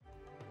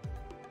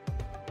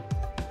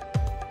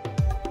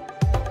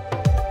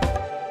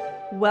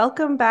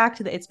Welcome back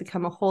to the It's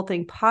Become a Whole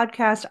Thing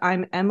podcast.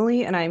 I'm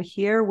Emily and I'm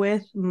here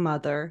with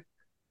Mother.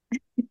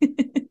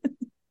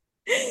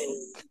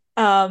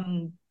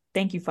 um,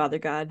 Thank you, Father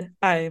God.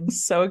 I'm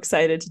so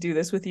excited to do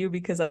this with you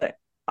because I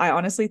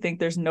honestly think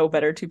there's no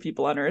better two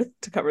people on earth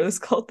to cover this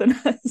cult than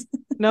us.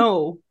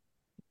 No,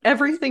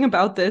 everything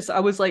about this, I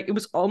was like, it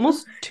was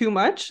almost too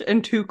much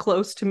and too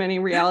close to many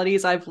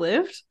realities I've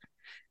lived.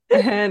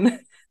 And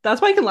that's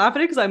why I can laugh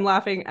at it because I'm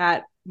laughing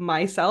at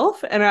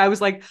myself. And I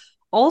was like,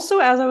 also,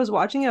 as I was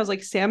watching it, I was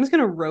like, Sam's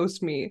going to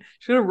roast me.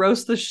 She's going to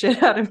roast the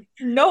shit out of me.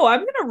 No, I'm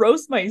gonna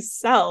roast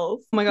myself.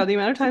 Oh my God, the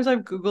amount of times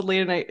I've Googled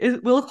late at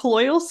night, will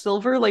colloidal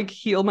silver like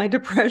heal my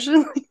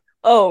depression?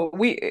 Oh,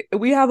 we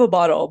have a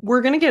bottle.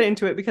 We're gonna get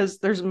into it because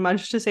there's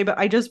much to say, but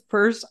I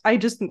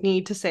just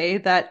need to say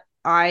that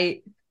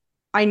I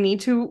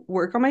need to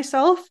work on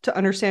myself to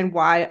understand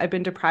why I've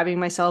been depriving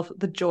myself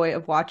the joy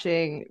of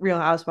watching Real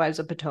Housewives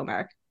of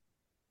Potomac.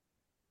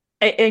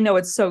 I know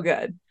it's so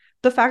good.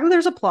 The fact that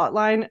there's a plot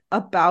line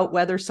about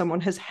whether someone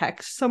has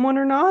hexed someone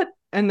or not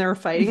and they're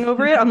fighting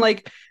over it, I'm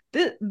like,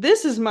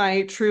 this is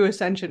my true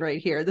ascension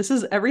right here. This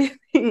is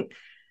everything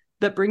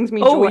that brings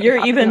me Oh, joy you're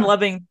happening even on.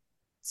 loving.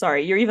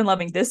 Sorry, you're even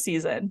loving this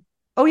season.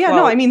 Oh yeah, no,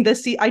 I Well, mean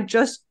this. See, I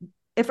just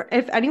if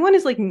anyone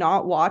is like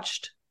not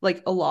watched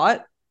like a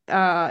lot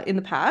in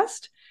the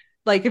past,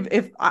 like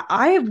if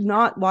I have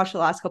not watched the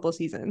last couple of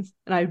seasons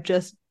and I've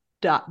just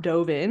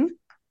dove in,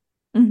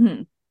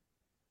 mhm.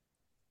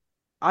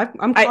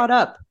 I'm I caught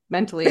up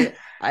mentally.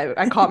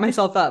 I caught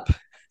myself up.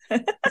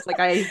 It's like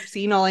I've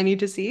seen all I need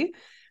to see.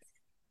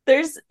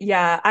 there's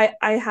yeah,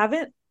 I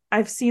haven't.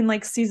 I've seen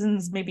like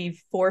seasons maybe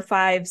 4,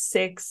 5,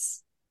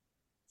 6,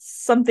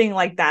 something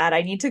like that.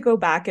 I need to go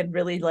back and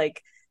really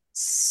like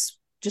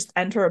just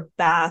enter a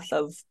bath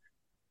of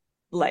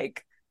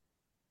like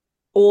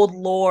old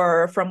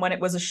lore from when it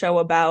was a show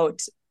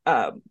about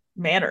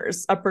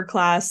manners, upper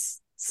class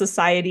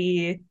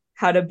society,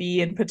 how to be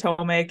in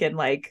Potomac and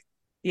like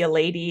be a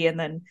lady, and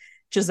then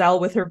Giselle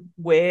with her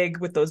wig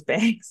with those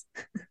bangs.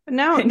 But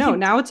now, I no, need,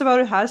 now it's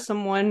about has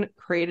someone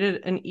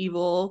created an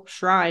evil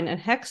shrine and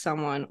hex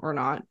someone or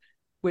not,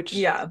 which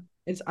yeah,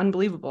 is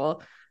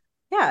unbelievable.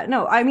 Yeah,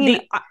 no, I mean,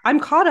 the I'm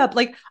caught up.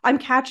 Like, I'm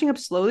catching up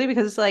slowly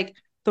because it's like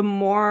the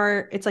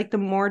more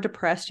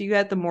depressed you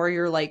get, the more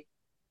you're like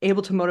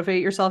able to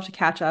motivate yourself to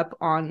catch up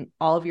on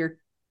all of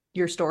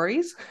your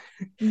stories.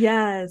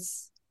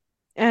 yes.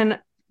 And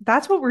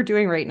that's what we're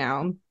doing right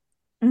now.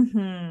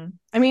 Mm-hmm.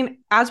 I mean,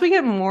 as we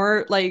get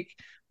more like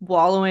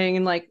wallowing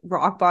in like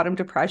rock bottom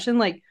depression,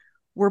 like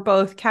we're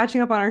both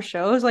catching up on our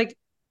shows, like,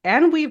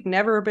 and we've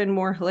never been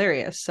more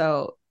hilarious.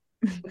 So,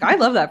 like, I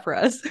love that for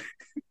us.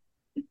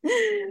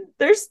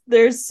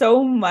 There's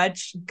so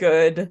much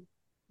good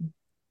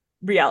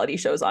reality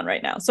shows on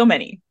right now. So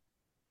many.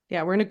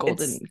 Yeah, we're in a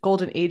It's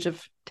golden age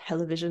of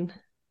television.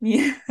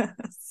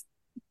 yes.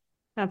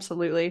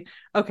 Absolutely.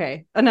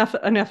 Okay, enough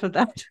of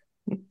that.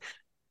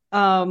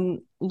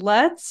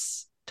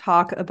 Let's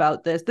talk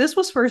about this. This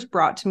was first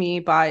brought to me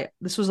by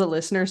this was a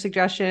listener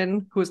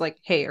suggestion who was like,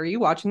 "Hey, are you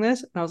watching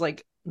this?" And I was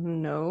like,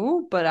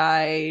 "No, but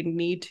I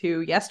need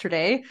to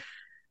yesterday."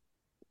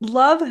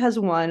 Love has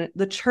won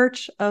the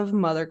Church of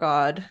Mother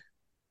God.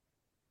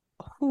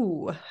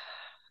 Ooh.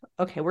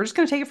 Okay, we're just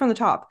going to take it from the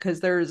top because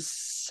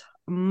there's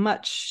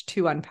much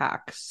to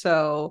unpack.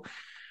 So,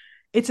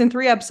 it's in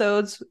 3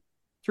 episodes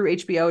through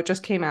HBO. It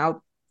just came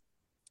out.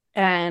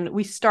 And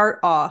we start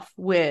off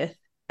with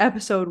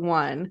episode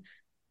 1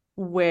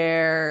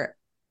 where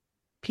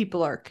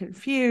people are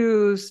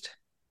confused.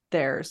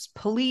 There's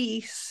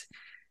police.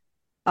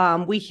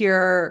 We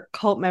hear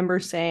cult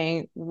members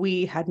saying,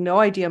 "We had no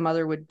idea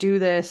Mother would do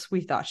this.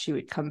 We thought she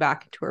would come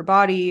back into her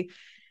body."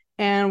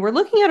 And we're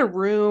looking at a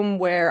room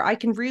where I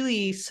can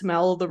really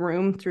smell the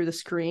room through the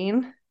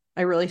screen.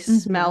 I really Mm-hmm.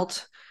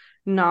 smelt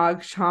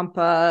Nag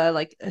Champa,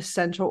 like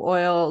essential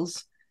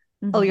oils,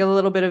 like Mm-hmm. a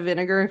little bit of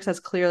vinegar because that's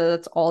clear that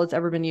that's all it's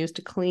ever been used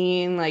to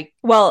clean. Like,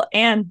 Well,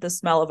 and the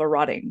smell of a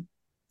rotting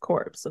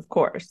corpse, of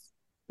course.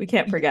 We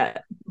can't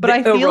forget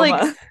but the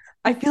aroma.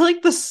 I feel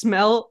like the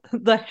smell,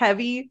 the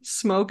heavy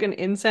smoke and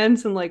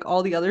incense and like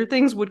all the other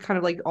things would kind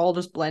of like all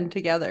just blend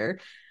together.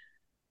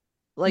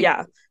 Like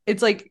Yeah.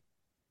 it's like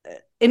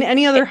in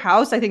any other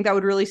house, I think that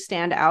would really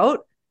stand out.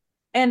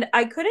 And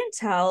I couldn't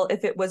tell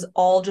if it was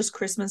all just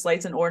Christmas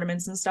lights and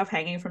ornaments and stuff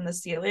hanging from the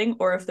ceiling,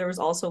 or if there was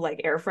also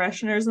like air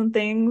fresheners and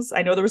things.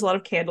 I know there was a lot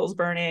of candles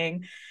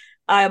burning.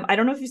 I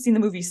don't know if you've seen the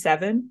movie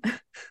Seven,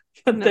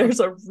 but No. there's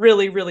a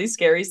really, really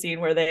scary scene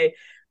where they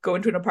go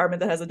into an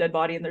apartment that has a dead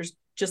body and there's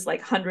just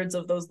like hundreds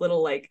of those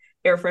little like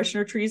air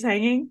freshener trees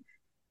hanging.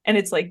 And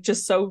it's like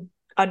just so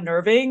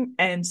unnerving.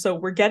 And so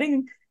we're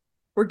getting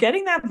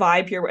that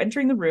vibe here. We're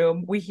entering the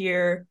room. We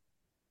hear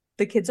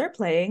the kids are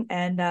playing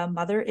and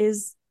mother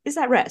is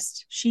at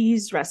rest.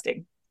 She's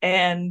resting.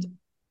 And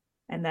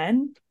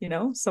then,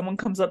 someone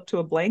comes up to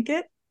a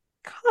blanket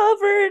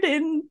covered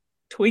in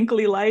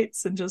twinkly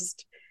lights and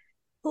just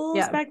pulls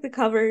Yeah. back the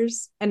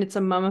covers. And it's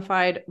a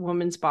mummified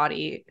woman's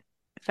body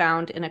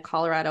found in a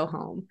Colorado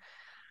home.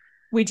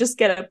 we just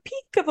get a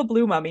peek of a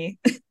blue mummy.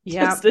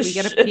 Yeah, Just a we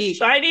get a peek.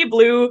 shiny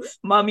blue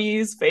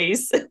mummy's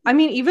face. I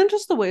mean, even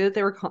just the way that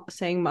they were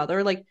saying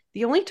mother, like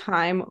the only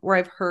time where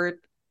I've heard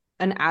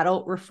an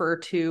adult refer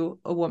to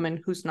a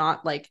woman who's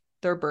not like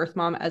their birth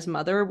mom as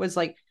mother was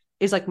like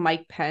is like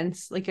Mike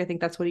Pence. Like I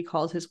think that's what he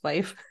calls his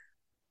wife.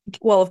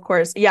 Well, of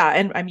course. Yeah.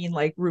 And I mean,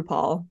 like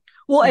RuPaul,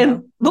 Well,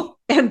 you know.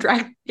 and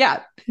drag,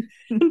 yeah,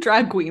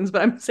 drag queens.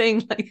 But I'm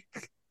saying like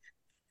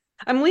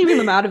I'm leaving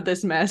them out of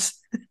this mess.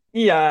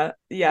 Yeah. I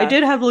Yeah.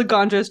 did have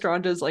Laganja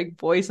Estranda's like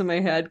voice in my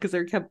head because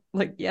they kept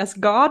like, yes,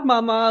 God,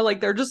 mama.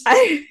 Like they're just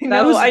I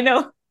that know. was I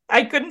know.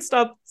 I couldn't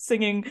stop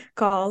singing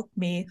Call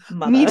Me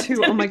me Mother.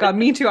 too. Oh my God,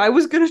 me too. I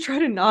was gonna try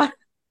to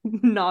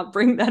not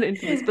bring that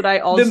into this, but I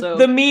The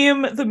also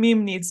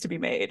meme needs to be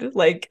made.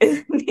 Like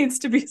it needs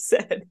to be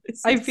said.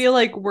 I feel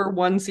like we're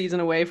one season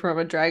away from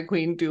a drag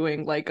queen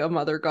doing like a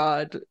mother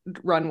god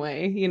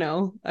runway, you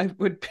know. I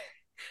would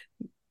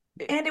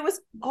And it was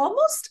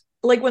almost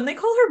like when they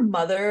call her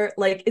mother,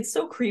 like it's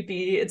so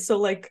creepy. It's so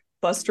like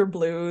Buster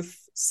Bluth,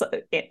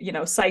 you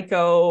know,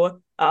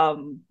 psycho,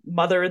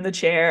 mother in the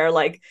chair,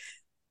 like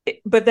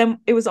but then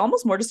it was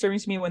almost more disturbing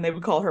to me when they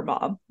would call her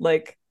mom,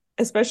 like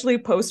especially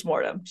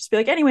post-mortem. Just be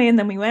like, anyway, and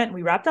then we went and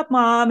we wrapped up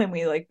mom and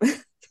we like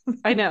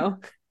I know.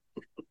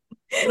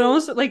 But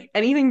almost like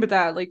anything but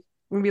that, like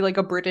maybe like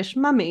a British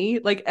mummy,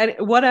 like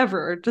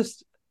whatever.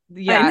 Just I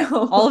yeah,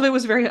 all of know. it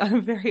was very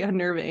very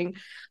unnerving.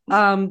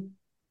 Um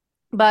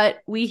but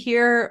we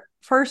hear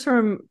first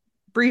from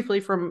briefly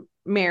from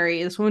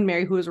Mary, this woman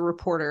Mary who is a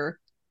reporter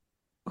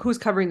who's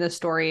covering this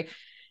story.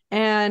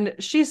 And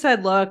she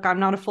said, look, I'm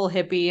not a full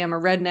hippie. I'm a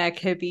redneck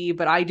hippie,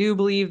 but I do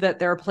believe that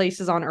there are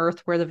places on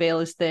earth where the veil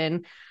is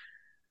thin.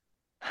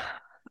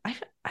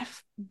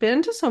 I've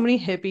been to so many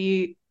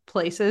hippie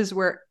places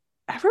where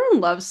everyone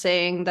loves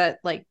saying that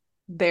like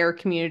their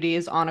community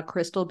is on a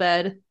crystal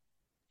bed.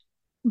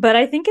 But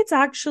I think it's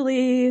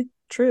actually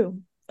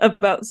true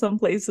about some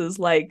places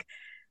like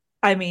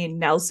I mean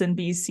Nelson,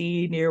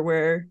 BC, near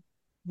where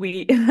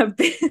we have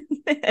been,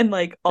 and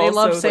like They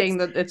love also like saying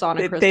that it's on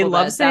a they crystal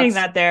love bed. saying That's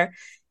that there.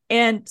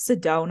 And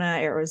Sedona,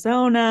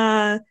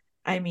 Arizona.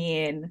 I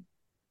mean,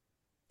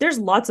 there's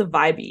lots of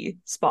vibey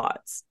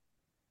spots.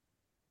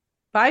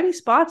 vibey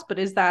spots, but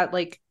is that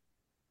like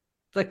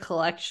the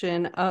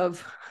collection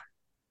of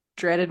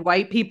dreaded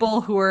white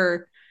people who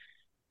are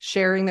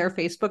sharing their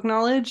Facebook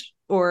knowledge?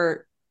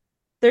 Or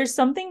There's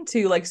something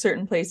to like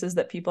certain places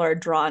that people are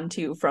drawn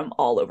to from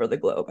all over the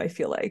globe, I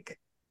feel like.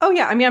 oh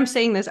yeah, I mean I'm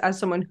saying this as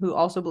someone who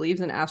also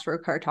believes in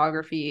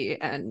astrocartography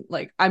and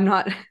like I'm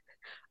not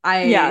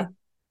I Yeah.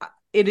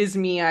 it is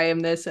me, I am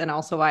this, and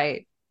also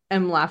I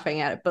am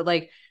laughing at it. But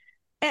like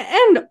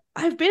and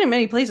I've been in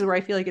many places where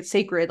I feel like it's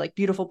sacred, like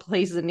beautiful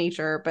places in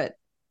nature, but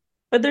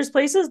But there's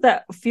places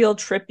that feel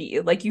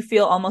trippy. Like you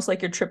feel almost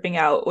like you're tripping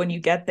out when you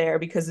get there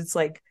because it's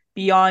like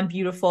beyond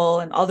beautiful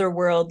and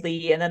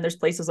otherworldly. And then there's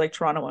places like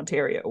Toronto,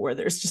 Ontario, where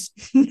there's just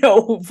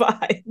no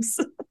vibes.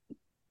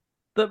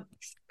 the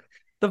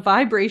the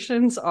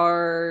vibrations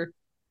are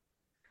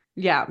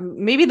yeah,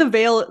 maybe the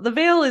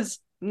veil is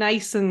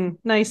nice and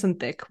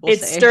thick, we'll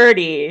It's say.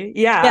 sturdy.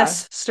 Yeah.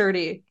 Yes,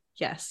 sturdy.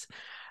 Yes.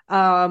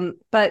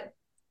 But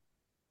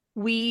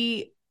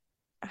we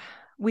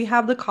we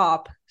have the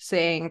cop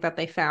saying that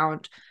they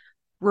found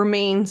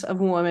remains of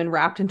a woman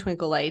wrapped in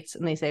twinkle lights,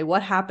 and they say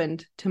what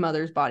happened to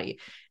mother's body.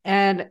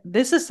 And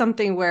this is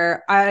something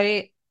where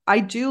I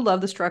do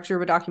love the structure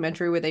of a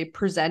documentary where they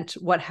present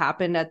what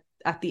happened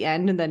at the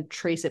end and then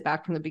trace it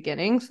back from the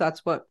beginning. So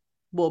that's what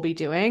we'll be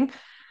doing.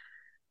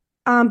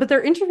 But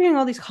they're interviewing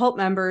all these cult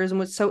members, and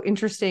what's so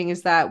interesting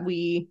is that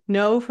we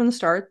know from the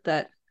start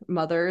that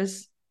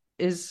mothers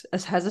is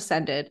has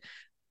ascended,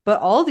 but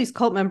all of these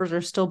cult members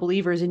are still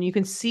believers, and you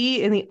can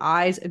see in the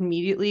eyes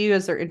immediately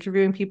as they're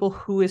interviewing people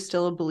who is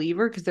still a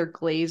believer because they're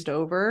glazed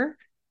over,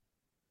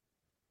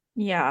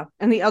 Yeah.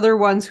 and the other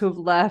ones who have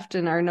left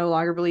and are no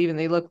longer believing,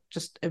 they look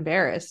just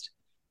embarrassed.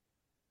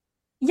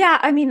 Yeah.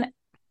 I mean,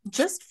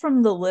 just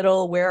from the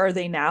little where are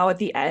they now at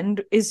the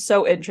end is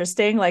so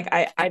interesting. Like,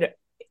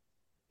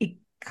 it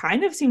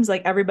kind of seems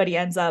like everybody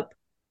ends up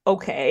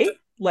okay.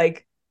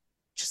 Like,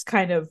 just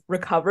kind of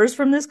recovers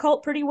from this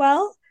cult pretty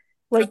well.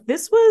 Like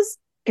this was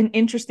an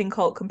interesting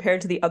cult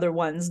compared to the other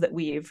ones that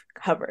we've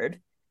covered.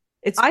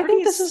 It's I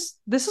think pretty this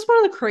is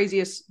one of the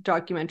craziest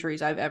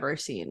documentaries I've ever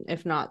seen,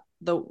 if not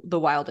the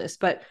wildest.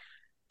 But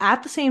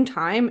at the same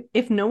time,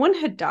 if no one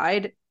had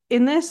died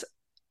in this,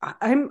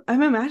 I'm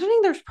imagining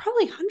there's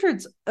probably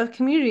hundreds of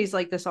communities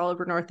like this all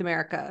over North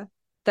America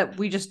that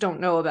we just don't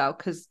know about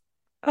because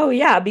oh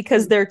yeah,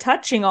 because they're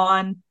touching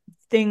on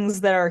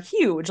things that are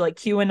huge like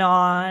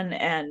QAnon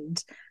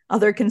and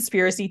other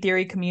conspiracy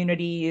theory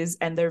communities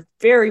and they're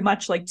very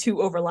much like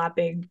two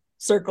overlapping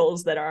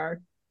circles that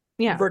are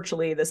yeah,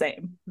 virtually the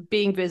same.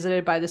 being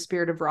visited by the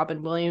spirit of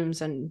Robin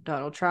Williams and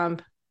Donald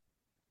Trump.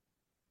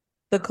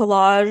 The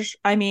collage,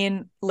 I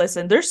mean,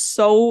 listen, there's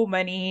so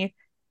many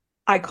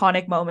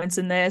iconic moments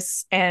in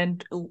this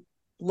and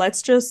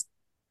let's just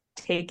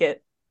take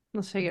it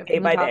Let's take it day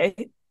from the by top.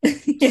 day.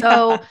 Yeah.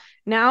 So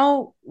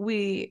now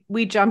we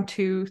jump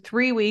to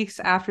 3 weeks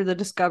after the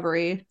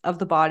discovery of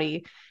the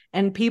body,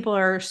 and people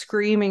are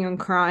screaming and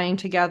crying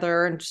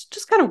together and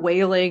just kind of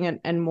wailing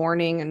and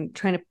mourning and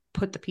trying to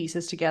put the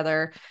pieces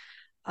together.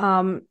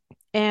 Um,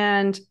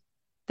 and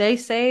they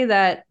say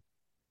that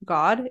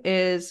God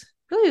is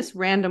really this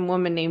random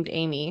woman named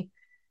Amy.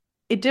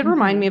 It did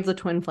remind me Hmm. of the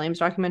Twin Flames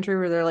documentary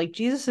where they're like,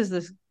 Jesus is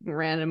this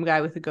random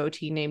guy with a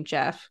goatee named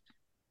Jeff.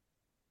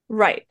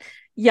 Right.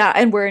 Yeah.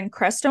 And we're in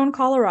Crestone,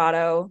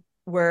 Colorado.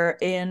 We're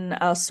in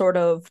a sort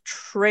of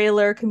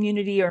trailer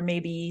community or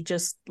maybe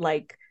just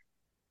like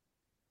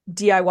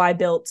DIY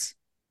built.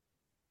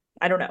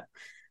 I don't know.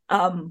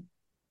 Um,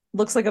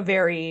 looks like a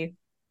very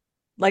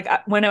like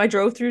when I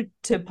drove through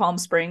to Palm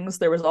Springs,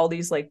 there was all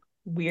these like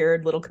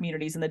weird little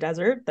communities in the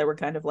desert that were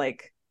kind of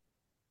like,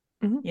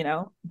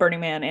 Mm-hmm. Burning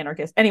Man,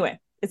 anarchist. Anyway,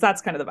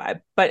 that's kind of the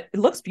vibe, but it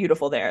looks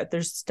beautiful there.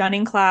 There's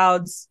stunning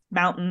clouds,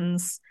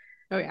 mountains,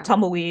 Oh, yeah,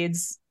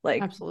 tumbleweeds. Like,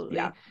 yeah, absolutely.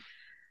 it's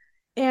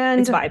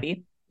And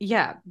vibey.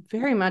 yeah,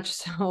 very much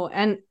so.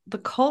 And the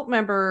cult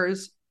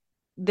members,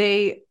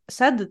 they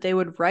said that they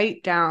would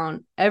write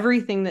down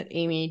everything that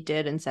Amy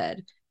did and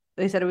said.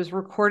 They said it was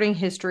recording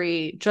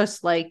history,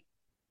 just like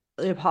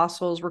the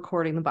apostles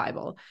recording the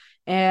Bible.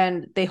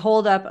 And they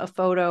hold up a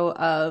photo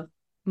of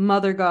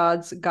Mother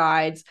God's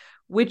guides,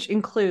 which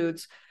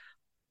includes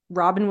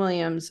Robin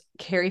Williams,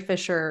 Carrie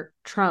Fisher,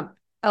 Trump,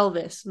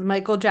 Elvis,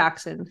 Michael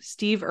Jackson,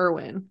 Steve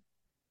Irwin.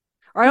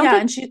 Or I don't Yeah,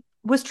 think, and she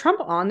was Trump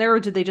on there or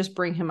did they just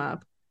bring him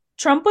up?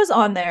 Trump was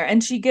on there,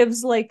 and she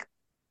gives like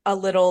a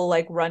little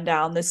like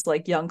rundown. This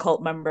like young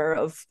cult member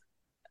of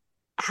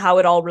how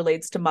it all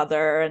relates to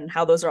Mother and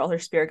how those are all her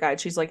spirit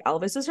guides. She's like,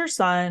 Elvis is her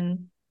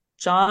son.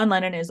 John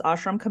Lennon is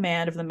Ashram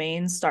Command of the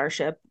main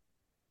starship.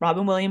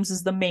 Robin Williams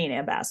is the main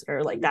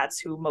ambassador. Like that's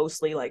who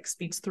mostly like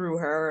speaks through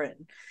her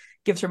and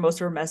gives her most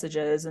of her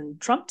messages. And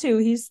Trump too,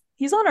 he's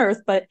on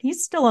Earth, but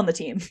he's still on the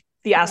team,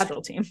 the Yeah,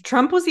 astral team.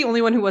 Trump was the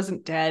only one who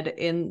wasn't dead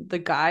in the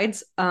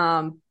guides.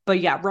 But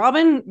yeah,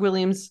 Robin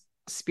Williams'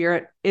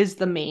 spirit is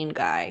the main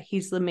guy.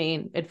 He's the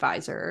main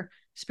advisor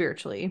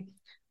spiritually.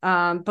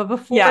 But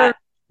Yeah. before,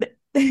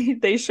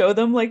 They show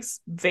them like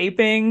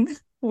vaping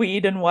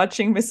weed and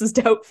watching Mrs.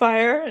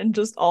 Doubtfire and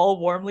just all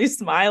warmly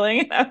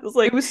smiling. And I was it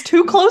like, was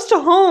too close to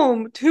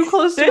home, too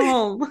close to this,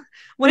 home.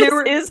 When they this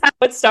were is how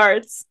it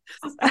starts.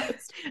 This is how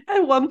it starts.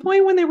 at one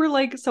point when they were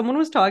like, someone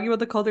was talking about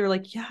the cult, they were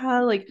like,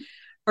 yeah, like,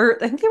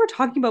 or I think they were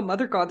talking about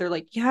Mother God. They're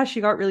like, yeah, she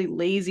got really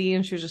lazy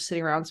and she was just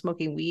sitting around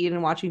smoking weed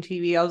and watching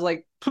TV. I was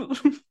like,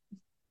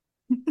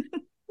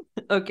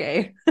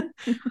 okay.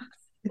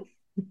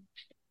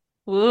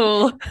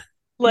 Whoa.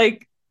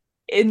 Like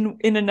in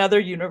another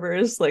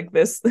universe like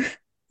this,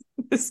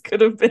 this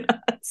could have been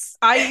us.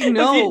 I A few,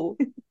 know.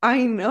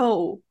 I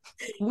know.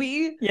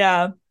 We,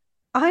 yeah.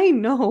 I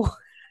know.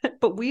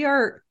 But we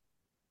are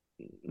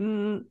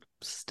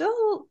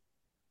still,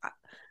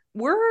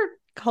 we're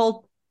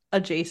cult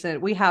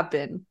adjacent. We have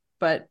been,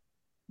 but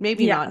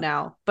maybe not Yeah.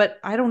 now. But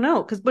I don't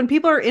know. Because when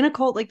people are in a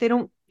cult, like they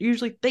don't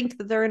usually think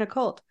that they're in a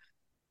cult.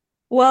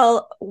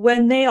 Well,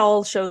 when they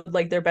all showed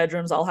like their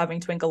bedrooms all having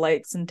twinkle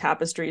lights and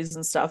tapestries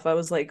and stuff, I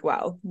was like,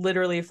 wow,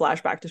 literally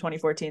flashback to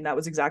 2014. That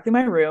was exactly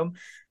my room.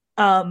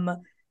 Um,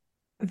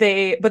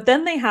 but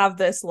then they have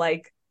this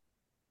like,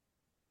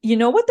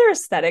 what their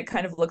aesthetic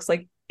kind of looks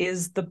like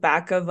is the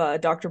back of a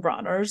Dr.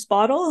 Bronner's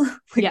bottle, like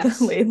the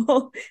Yes,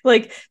 label.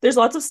 Like there's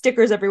lots of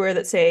stickers everywhere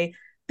that say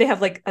they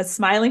have like a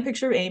smiling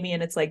picture of Amy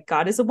and it's like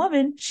God is a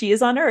woman, she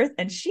is on earth,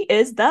 and she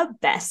is the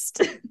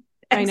best.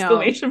 I know.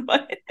 Exclamation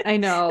point. I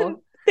And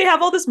know. they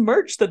have all this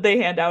merch that they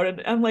hand out,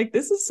 and I'm like,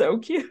 this is so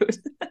cute.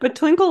 But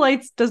Twinkle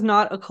Lights does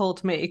not a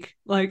cult make.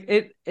 Like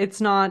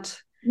it's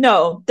not.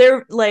 No,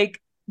 they're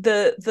like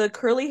the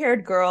curly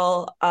haired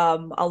girl.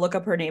 I'll look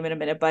up her name in a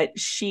minute, but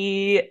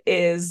she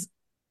is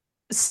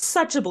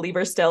such a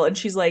believer still, and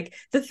she's like,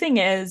 the thing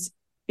is,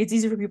 it's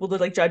easy for people to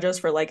like judge us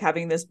for like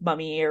having this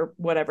mummy or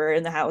whatever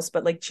in the house,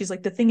 but like she's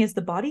like, the thing is,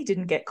 the body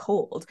didn't get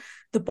cold,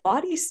 the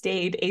body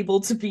stayed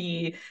able to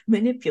be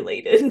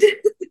manipulated.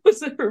 It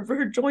was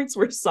her joints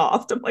were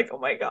soft. I'm like, oh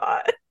my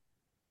god.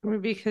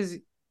 Because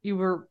you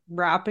were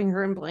wrapping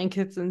her in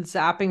blankets and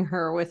zapping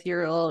her with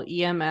your little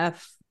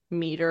EMF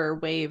meter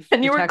wave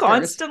And you were detectors.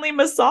 constantly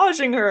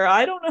massaging her.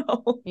 I don't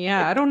know.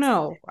 Yeah, I don't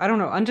know. I don't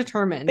know.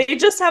 Undetermined. They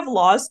just have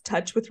lost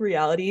touch with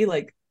reality,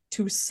 like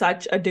to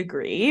such a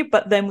degree.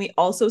 But then we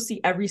also see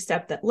every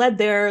step that led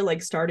there,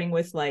 like starting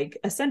with like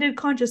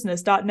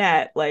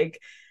ascendedconsciousness.net, like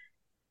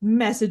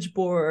message I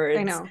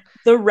boards, know.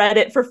 the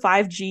Reddit for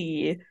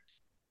 5G.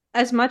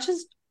 As much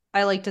as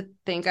I like to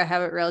think I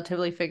have it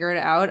relatively figured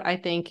out, I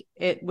think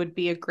it would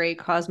be a great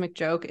cosmic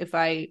joke if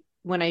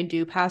when I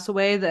do pass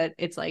away, that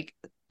it's like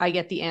I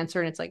get the answer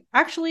and it's like,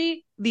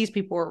 actually, these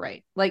people were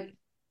right. Like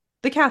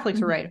the Catholics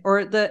were right, Mm-hmm.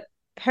 or the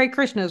Hare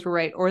Krishnas were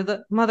right, or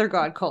the Mother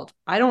God cult.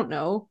 I don't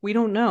know. We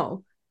don't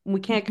know. We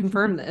can't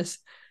confirm this.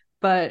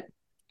 But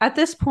at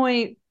this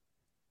point,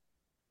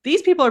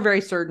 these people are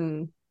very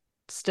certain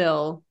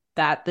still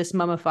that this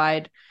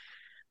mummified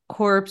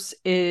corpse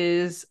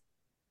is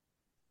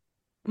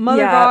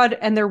Mother Yeah, God,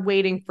 and they're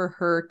waiting for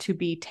her to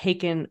be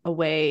taken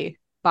away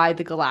by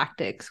the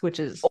Galactics, which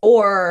is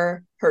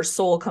or her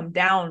soul come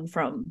down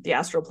from the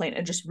astral plane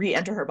and just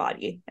re-enter her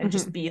body and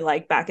just mhm. be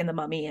like back in the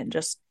mummy and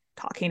just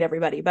talking to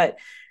everybody. But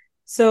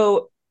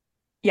so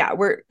yeah,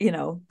 we're,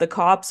 the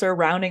cops are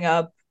rounding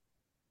up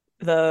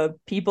the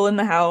people in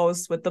the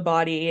house with the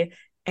body,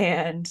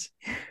 and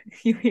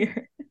you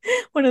hear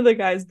one of the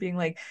guys being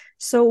like,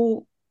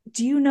 so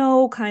do you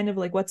know kind of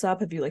like what's up?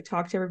 Have you like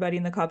talked to everybody?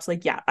 And the cops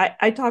like, yeah,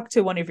 I talked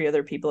to one of your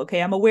other people.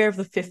 Okay, I'm aware of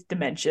the fifth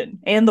dimension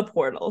and the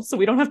portal, so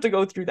we don't have to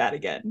go through that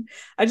again.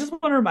 I just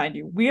want to remind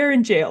you, we are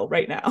in jail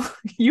right now.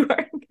 You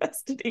are in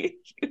custody.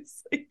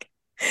 He's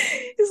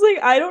like,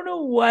 I don't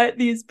know what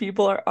these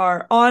people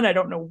are on. I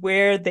don't know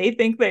where they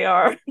think they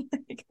are.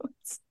 Like,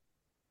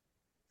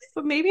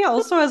 But maybe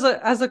also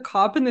as a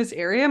cop in this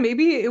area,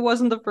 maybe it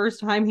wasn't the first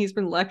time he's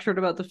been lectured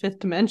about the fifth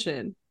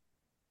dimension.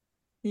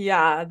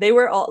 yeah, they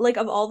were all like,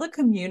 of all the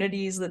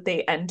communities that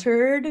they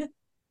entered,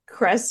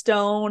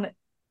 Crestone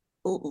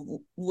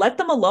let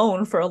them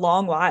alone for a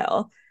long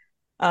while.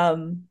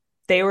 Um,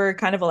 they were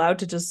kind of allowed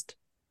to just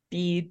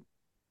be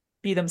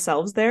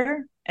themselves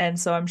there, and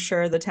so I'm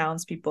sure the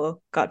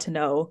townspeople got to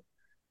know.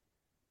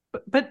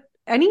 But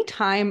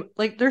anytime,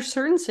 like there's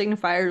certain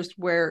signifiers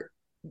where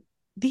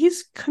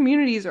these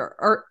communities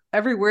are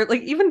everywhere.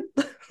 Like even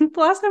the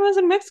last time I was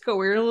in Mexico,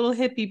 we were in a little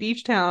hippie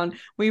beach town.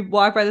 We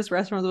walked by this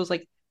restaurant that was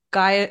like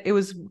Gaia, it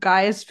was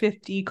Gaia's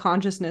 50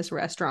 consciousness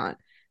restaurant.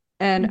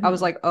 And I was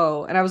Mm-hmm. like,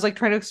 oh, and I was like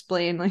trying to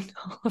explain like to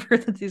Oliver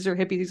that these are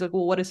hippies. He's like,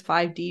 well, what does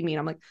 5D mean?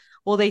 I'm like,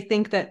 well, they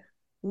think that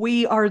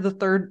we are the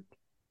third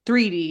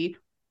 3D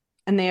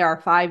and they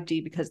are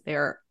 5D because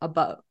they're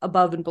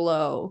above and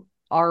below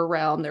our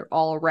realm. They're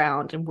all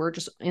around, and we're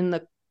just in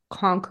the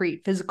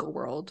concrete physical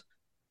world.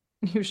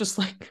 He was just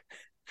like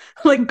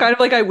kind of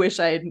like I wish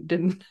I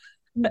didn't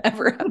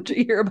ever have to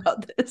hear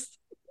about this.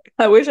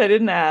 I wish I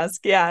didn't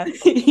ask. Yeah.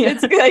 Yeah.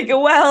 It's like,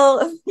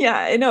 well, yeah,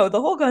 I know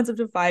the whole concept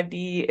of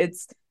 5D,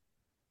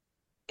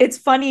 it's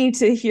funny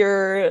to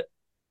hear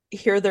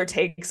their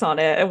takes on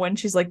it. And when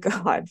she's like,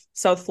 God,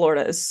 South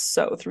Florida is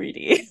so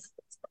 3D.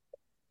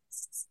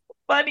 It's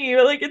funny.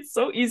 You're like, it's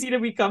so easy to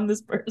become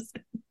this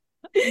person.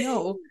 I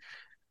know.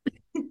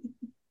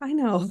 I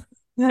know.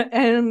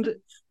 And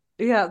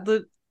yeah,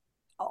 the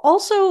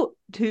also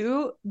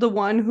too, the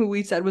one who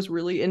we said was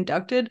really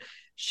inducted,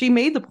 she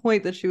made the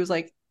point that she was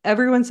like,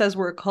 everyone says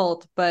we're a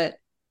cult, but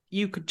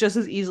you could just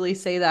as easily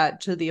say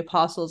that to the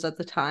apostles at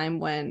the time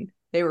when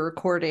they were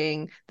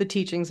recording the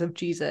teachings of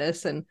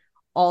Jesus, and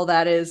all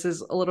that is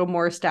a little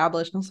more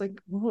established. And I was like,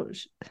 oh,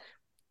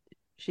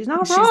 she's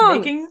not She's wrong.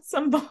 making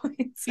some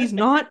points. She's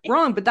not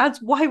wrong, but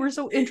that's why we're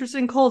so interested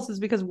in cults, is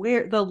because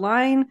where the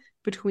line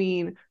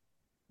between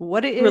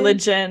what it is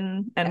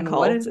Religion and and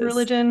what cult is is,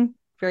 religion,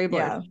 very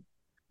blurred. yeah.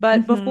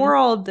 But Mm-hmm. before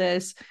all of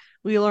this,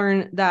 we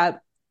learn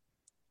that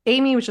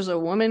Amy, which is a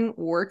woman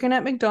working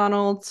at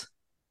McDonald's,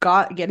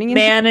 got getting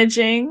into.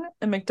 Managing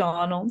a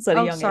McDonald's at a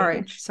Oh, young sorry,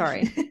 age.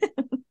 sorry.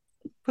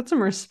 Put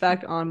some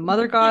respect on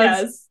Mother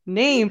God's Yes.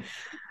 name.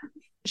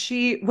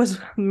 She was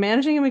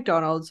managing a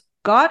McDonald's,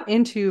 got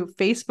into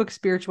Facebook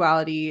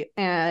spirituality,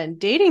 and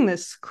dating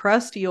this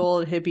crusty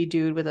old hippie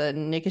dude with a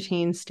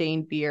nicotine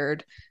stained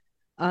beard.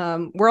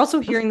 We're also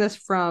hearing this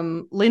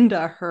from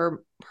Linda,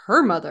 her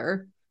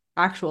mother,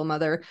 actual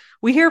mother.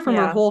 We hear from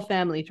her Yeah. whole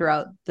family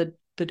throughout the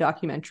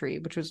documentary,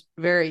 which was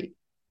very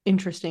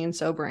interesting and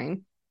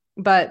sobering.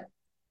 But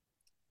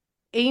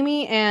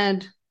Amy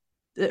and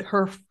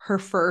her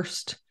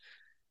first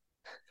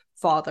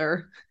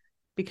father,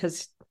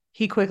 because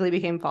he quickly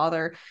became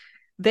father,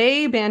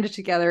 they banded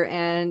together,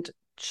 and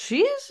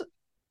she's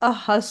a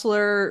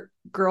hustler,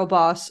 girl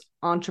boss,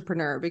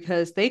 entrepreneur,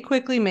 because they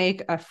quickly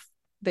make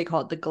they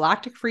call it the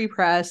Galactic Free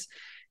Press.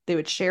 They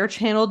would share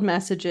channeled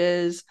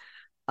messages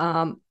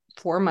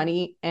for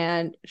money,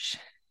 and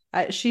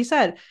she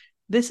said,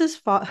 "This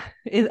is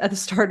at the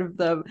start of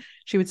the."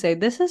 She would say,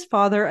 "This is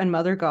Father and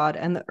Mother God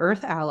and the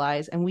Earth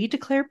allies, and we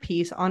declare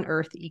peace on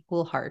Earth,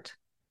 equal heart."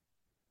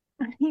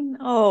 I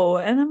know.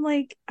 And I'm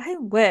like, I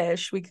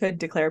wish we could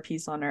declare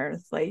peace on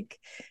Earth. Like,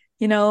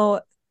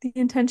 the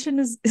intention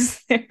is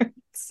there.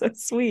 It's so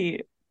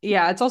sweet.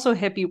 Yeah, it's also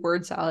hippie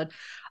word salad.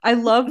 I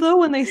love though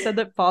when they said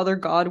that Father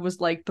God was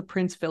like the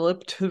Prince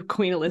Philip to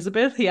Queen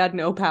Elizabeth. He had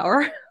no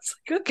power. It's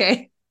like,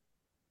 okay.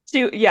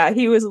 Yeah,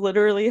 he was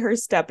literally her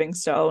stepping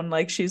stone.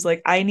 Like, she's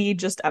like, I need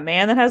just a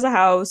man that has a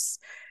house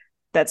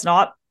that's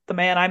not the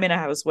man I'm in a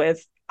house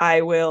with.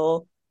 I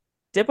will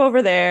dip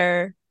over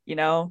there, get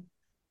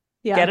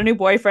Yeah. a new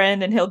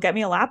boyfriend, and he'll get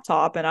me a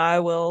laptop, and I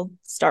will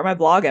start my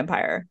blog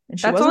empire. And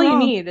she That's all wasn't you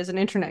wrong. need is an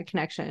internet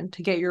connection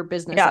to get your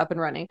business Yeah. up and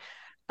running.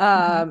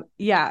 Mm-hmm.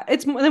 Yeah,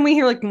 it's then we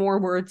hear like more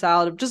word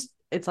salad of just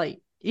it's like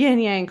yin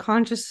yang,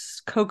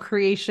 conscious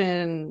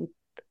co-creation,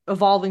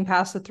 evolving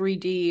past the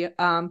 3D.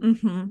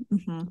 Mm-hmm.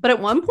 Mm-hmm. But at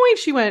one point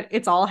she went,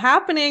 "It's all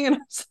happening," and I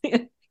was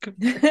like,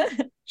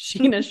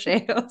 Sheena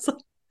Shea. I was like,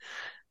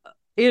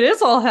 it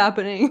is all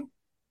happening.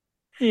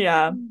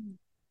 Yeah.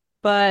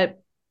 But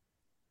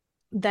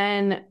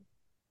then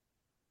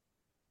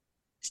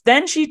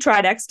Then she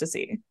tried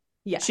ecstasy.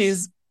 Yes.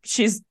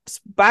 She's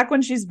back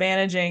when she's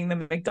managing the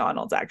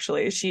McDonald's.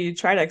 Actually, she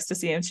tried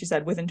ecstasy and she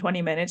said within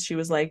 20 minutes she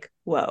was like,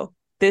 whoa,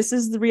 this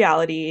is the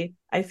reality.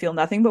 I feel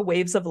nothing but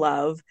waves of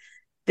love.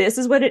 This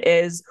is what it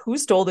is. Who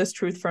stole this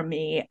truth from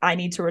me? I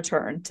need to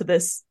return to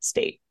this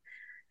state.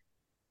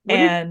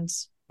 Wouldn't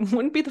And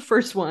wouldn't be the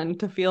first one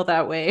to feel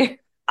that way.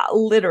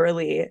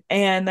 literally,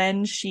 and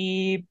then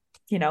she,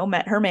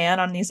 met her man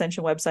on the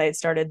Ascension website,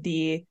 started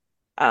the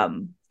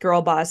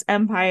girl boss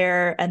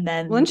empire, and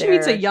Well, then then she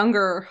meets a they're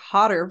younger,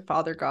 hotter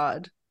father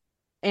god,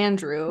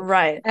 Andrew.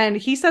 right. And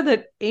he said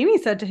that Amy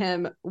said to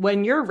him,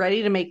 when you're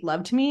ready to make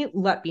love to me,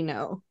 let me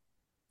know.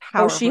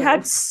 Oh, Power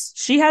move.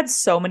 she had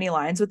so many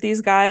lines with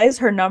these guys.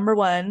 Her number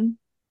one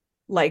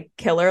like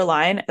killer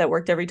line that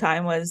worked every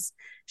time was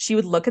she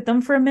would look at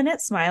them for a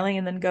minute, smiling,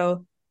 and then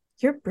go,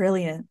 "You're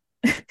brilliant."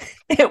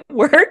 It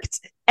worked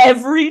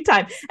every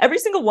time. Every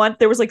single one.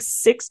 There was like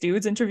 6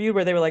 dudes interviewed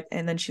where they were like,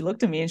 and then she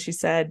looked at me and she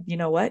said, "You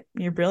know what?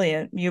 You're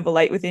brilliant. You have a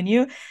light within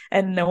you."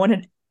 And no one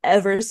had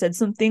ever said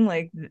something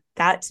like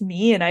that to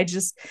me. And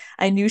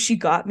I knew she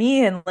got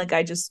me, and like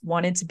I just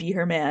wanted to be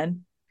her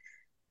man.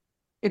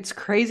 It's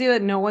crazy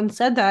that no one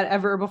said that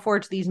ever before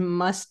to these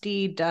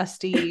musty,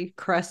 dusty,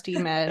 crusty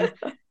men.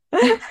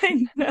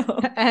 I know.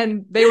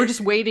 And they were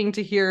just waiting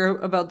to hear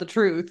about the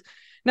truth.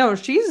 No,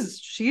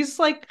 she's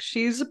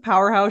a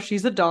powerhouse.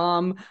 She's a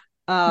dom.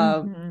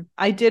 Mm-hmm.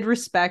 I did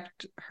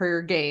respect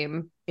her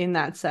game in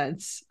that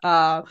sense.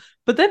 But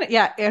then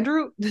yeah,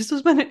 Andrew. This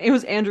was when it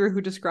was Andrew who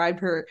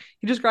described her.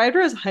 He described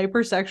her as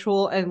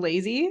hypersexual and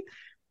lazy.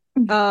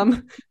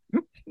 Um,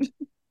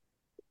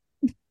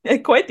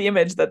 Quite the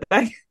image that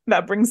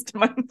brings to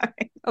my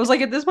mind. I was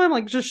like, at this point, I'm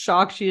like just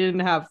shocked she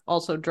didn't have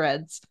also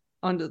dreads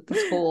onto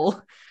this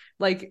whole.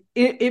 Like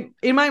it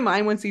in my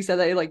mind, once he said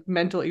that, like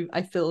mentally,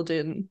 I filled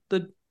in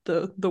the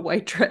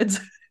white dreads.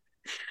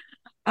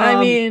 I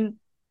um, mean,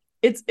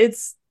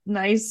 it's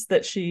nice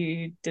that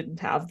she didn't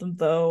have them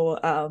though.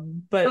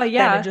 But then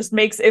yeah,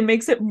 it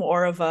makes it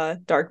more of a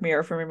dark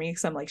mirror for me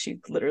because I'm like, she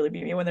literally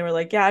beat me when they were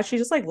like, yeah, she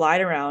just like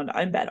lied around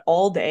in bed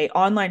all day,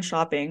 online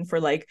shopping for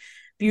like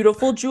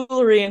beautiful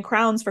jewelry and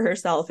crowns for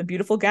herself and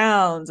beautiful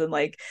gowns, and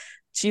like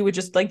she would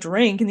just like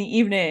drink in the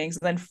evenings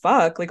and then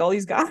fuck like all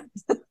these guys.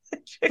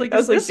 I like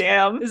was like,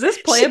 damn. is this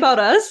play She, about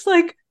us?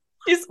 Like,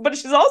 she's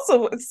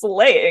also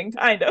slaying,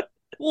 kind of.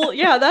 well,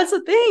 yeah, that's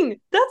the thing.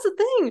 That's the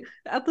thing.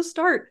 At the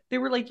start, they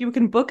were like, you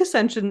can book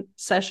ascension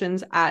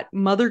sessions at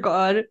Mother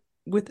God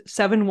with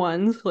 7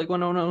 ones, like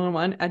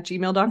 11111 at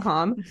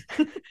gmail.com.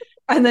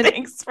 And then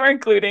Thanks for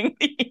including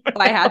the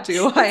I had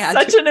email. to, I It's had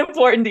such to. an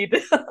important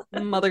detail.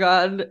 Mother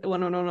God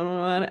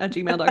 11111 at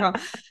gmail.com.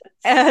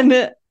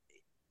 And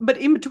but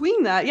in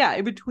between that, yeah,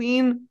 in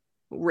between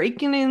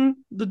raking in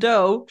the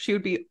dough, she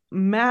would be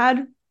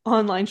mad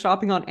online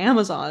shopping on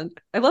Amazon.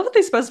 I love that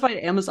they specified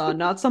Amazon,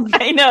 not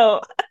something I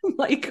know.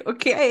 like,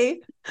 okay.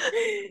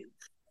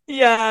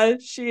 Yeah,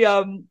 she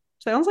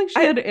Sounds like she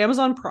I had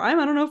Amazon Prime.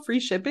 I don't know, free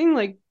shipping.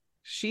 Like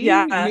she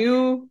yeah.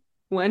 knew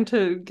when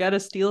to get a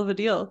steal of a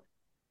deal.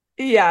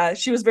 Yeah,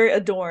 she was very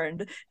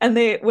adorned. And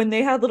they when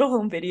they had little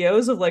home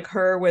videos of like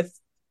her with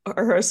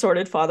her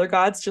assorted father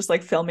gods just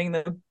like filming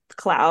the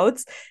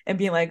clouds and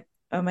being like,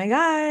 "Oh my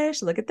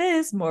gosh, look at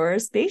this, more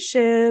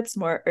spaceships,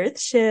 more earth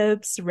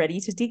ships ready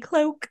to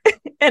decloak."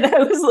 And I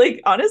was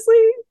like,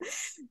 honestly,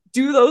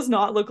 do those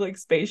not look like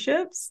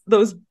spaceships?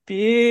 Those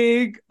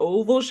big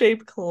oval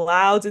shaped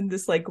clouds in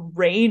this like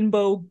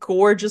rainbow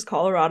gorgeous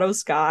Colorado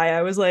sky.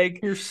 I was like,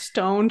 You're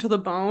stoned to the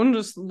bone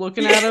just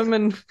looking at yeah, them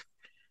and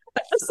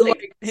I was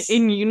like, like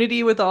in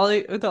unity with all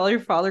your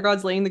father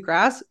gods laying the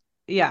grass.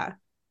 Yeah.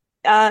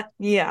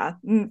 yeah,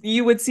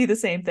 you would see the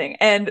same thing.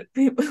 And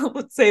people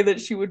would say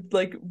that she would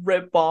like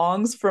rip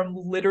bongs from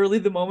literally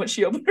the moment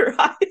she opened her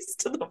eyes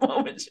to the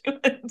moment she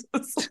went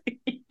to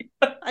sleep.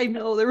 I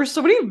know there were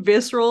so many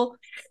visceral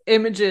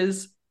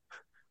images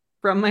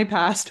from my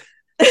past.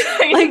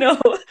 I like know.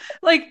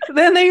 like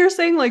then they are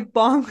saying like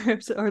bong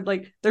rips or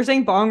like they're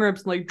saying bong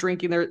rips like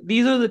drinking.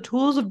 These are the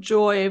tools of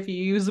joy if you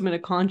use them in a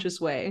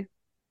conscious way.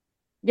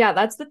 Yeah,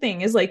 that's the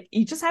thing is like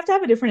you just have to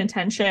have a different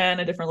intention,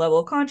 a different level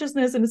of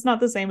consciousness, and it's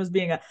not the same as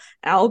being a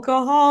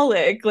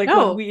alcoholic. Like when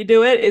No, we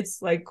do it,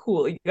 it's like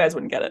cool. You guys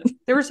wouldn't get it.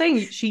 they were saying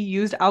she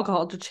used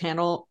alcohol to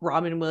channel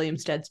Robin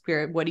Williams' dead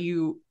spirit. What do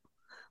you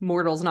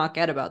mortals not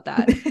get about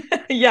that?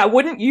 Yeah,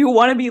 wouldn't you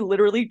want to be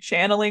literally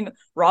channeling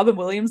Robin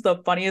Williams, the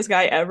funniest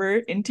guy ever,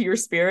 into your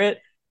spirit,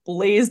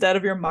 blazed out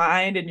of your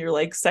mind in your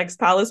like sex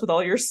palace with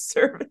all your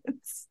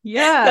servants that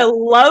Yeah,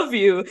 love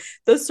you?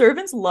 The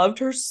servants loved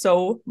her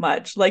so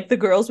much. Like the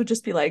girls would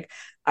just be like,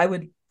 I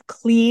would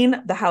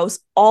clean the house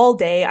all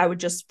day. I would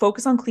just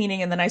focus on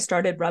cleaning. And then I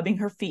started rubbing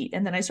her feet.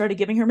 And then I started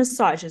giving her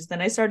massages.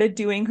 Then I started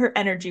doing her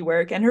energy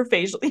work and her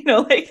facial,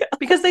 like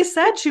because they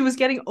said she was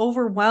getting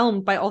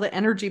overwhelmed by all the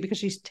energy because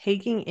she's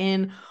taking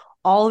in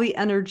all the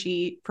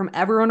energy from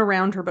everyone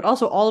around her, but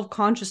also all of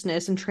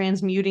consciousness and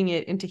transmuting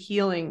it into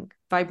healing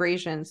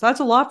vibrations. So that's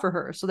a lot for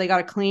her. So they got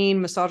to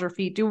clean, massage her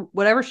feet, do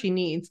whatever she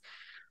needs.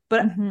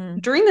 But mm-hmm.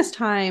 during this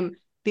time,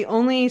 the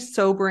only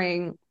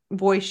sobering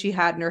voice she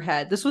had in her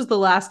head, this was the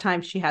last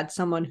time she had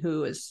someone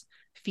who was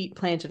feet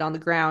planted on the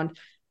ground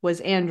was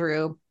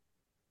Andrew,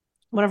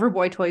 one of her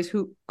boy toys,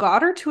 who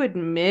got her to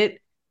admit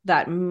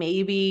that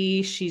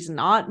maybe she's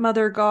not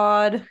Mother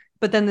God.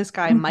 But then this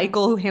guy, Mhm.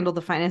 Michael, who handled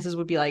the finances,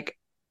 would be like,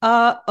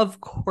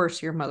 of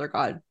course you're Mother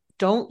God.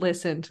 Don't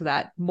listen to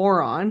that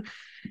moron.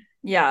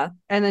 Yeah.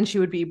 And then she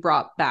would be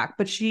brought back.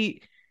 But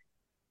she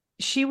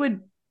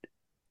would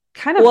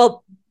kind of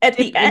Well, at dip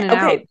the in end, and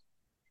out. okay,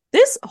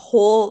 this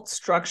whole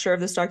structure of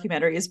this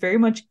documentary is very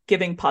much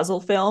giving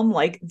puzzle film.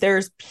 Like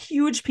there's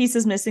huge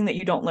pieces missing that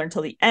you don't learn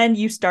till the end.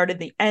 You started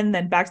the end,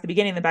 then back to the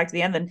beginning, then back to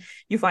the end, then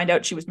you find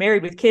out she was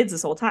married with kids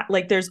this whole time.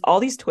 Like there's all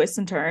these twists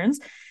and turns,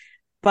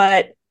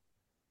 but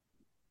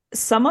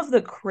some of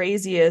the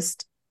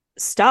craziest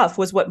stuff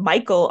was what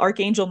Michael,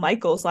 Archangel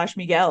Michael slash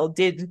Miguel,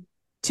 did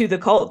to the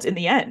cult in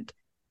the end.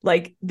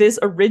 Like this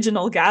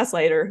original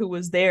gaslighter who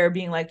was there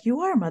being like,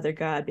 "You are Mother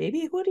God,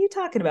 baby. What are you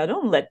talking about?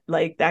 Don't let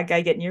like that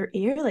guy get in your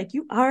ear. Like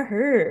you are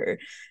her."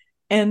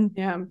 And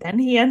Yeah. then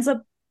he ends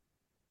up,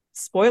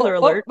 spoiler Oh,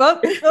 oh, alert. oh,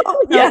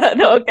 oh no, Yeah,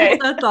 no, hold okay.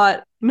 that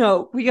thought.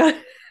 No, we got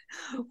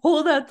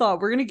hold that thought.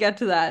 We're gonna get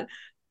to that.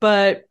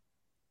 But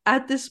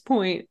at this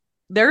point,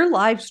 they're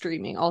live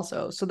streaming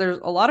also. So there's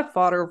a lot of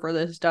fodder for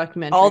this All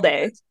documentary.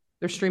 day.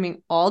 They're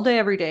streaming all day,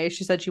 every day.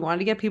 She said she wanted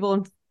to get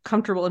people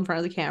comfortable in front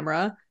of the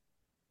camera.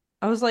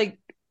 I was like,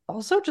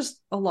 also,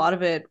 just a lot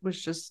of it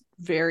was just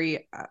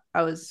very,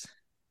 I was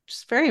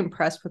just very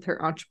impressed with her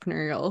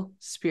entrepreneurial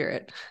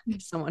spirit.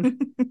 Someone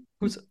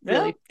who's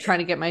Well, really trying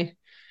to get my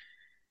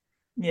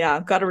yeah,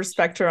 gotta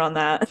respect her on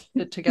that.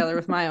 shit together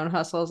with my own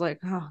hustle. I was like,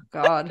 oh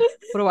God,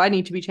 what do I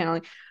need to be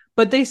channeling?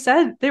 But they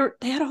said they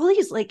had all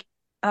these like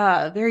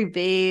very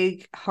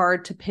vague,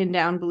 hard to pin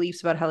down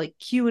beliefs about how like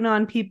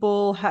QAnon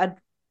people had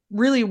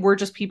really were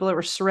just people that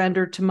were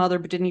surrendered to Mother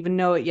but didn't even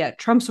know it yet.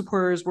 Trump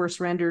supporters were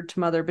surrendered to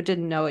Mother but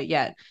didn't know it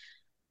yet.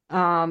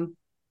 Um,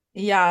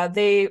 Yeah,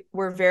 they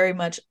were very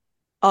much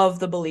of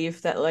the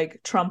belief that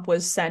like Trump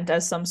was sent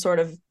as some sort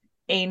of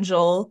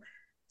angel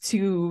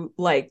to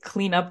like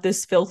clean up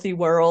this filthy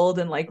world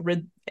and like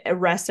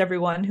arrest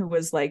everyone who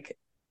was like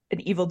an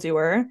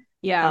evildoer.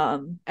 yeah.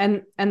 Um,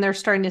 And they're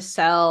starting to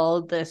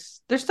sell this.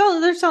 They're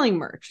selling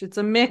merch. It's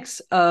a mix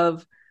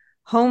of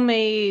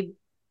homemade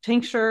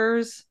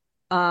tinctures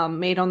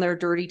made on their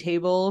dirty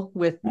table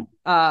with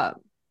kind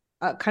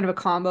of a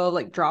combo of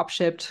like drop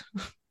shipped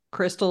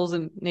crystals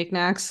and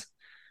knickknacks,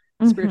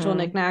 spiritual mhm.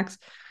 knickknacks.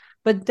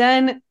 But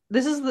then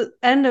this is the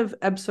end of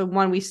episode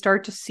 1. We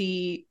start to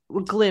see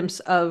a glimpse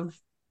of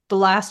the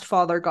last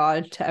father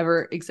god to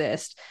ever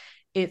exist.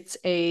 It's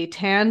a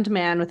tanned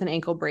man with an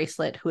ankle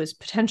bracelet who is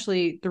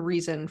potentially the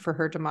reason for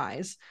her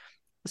demise.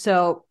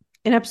 So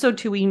in episode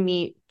 2, we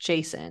meet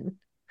Jason,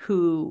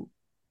 who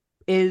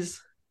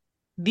is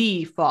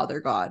the father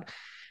god.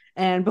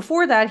 And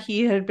before that,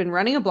 he had been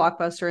running a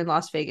blockbuster in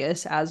Las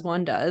Vegas, as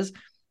one does.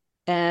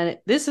 And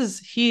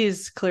he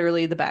is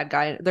clearly the bad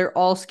guy. They're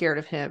all scared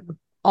of him,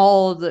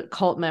 all the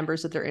cult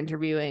members that they're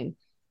interviewing.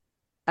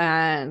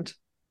 And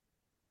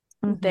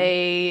Mhm.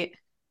 they,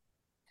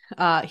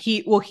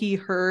 he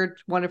heard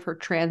one of her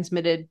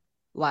transmitted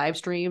live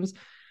streams,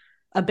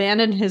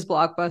 abandoned his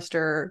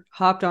blockbuster,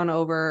 hopped on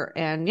over.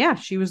 And yeah,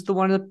 she was the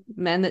one of the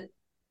men that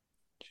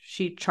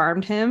she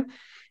charmed him.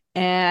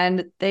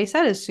 And they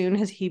said as soon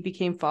as he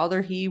became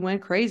father, he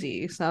went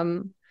crazy.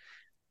 Some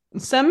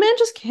men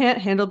just can't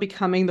handle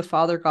becoming the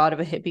father god of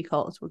a hippie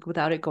cult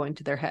without it going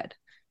to their head.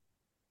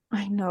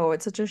 I know,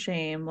 it's such a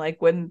shame.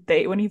 Like when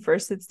he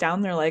first sits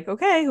down, they're like,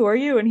 "Okay, who are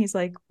you?" And he's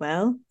like,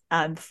 "Well,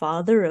 I'm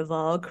father of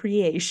all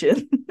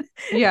creation."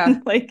 Yeah.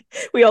 And like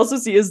we also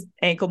see his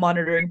ankle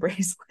monitoring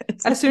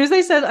bracelet. As soon as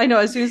they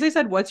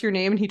said, what's your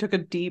name? And he took a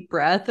deep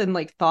breath and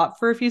like thought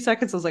for a few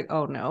seconds. I was like,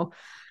 oh no.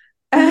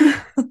 And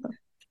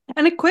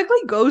and it quickly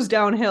goes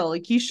downhill.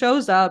 Like he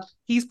shows up,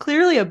 he's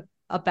clearly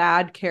a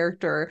bad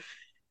character,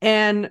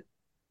 and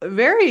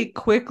very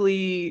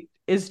quickly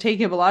is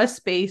taking up a lot of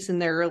space in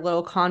their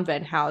little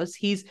convent house.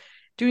 He's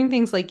doing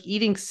things like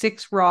eating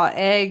 6 raw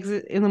eggs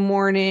in the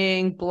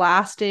morning,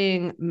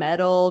 blasting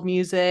metal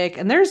music.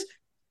 And there's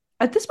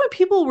at this point,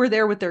 people were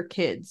there with their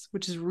kids,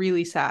 which is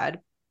really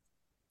sad,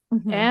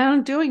 Mhm.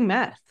 and doing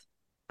meth,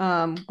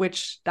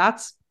 which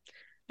that's,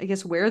 I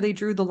guess, where they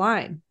drew the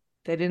line.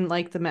 They didn't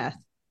like the meth.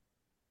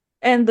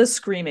 And the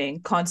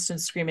screaming,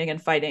 constant screaming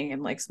and fighting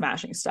and like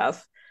smashing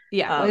stuff.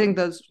 Yeah, well, I think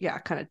Um, those, yeah,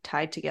 kind of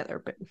tied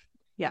together, but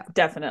yeah.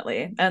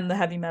 Definitely. And the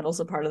heavy metal's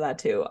a part of that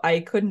too. I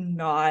could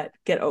not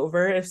get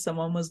over if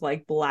someone was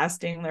like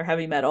blasting their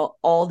heavy metal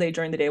all day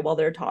during the day while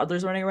there are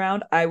toddlers running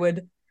around. I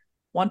would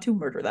want to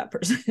murder that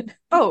person.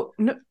 Oh,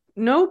 no,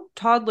 no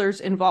toddlers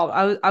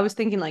involved. I was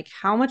thinking like,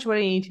 how much would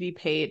I need to be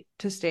paid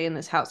to stay in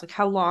this house? Like,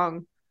 how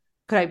long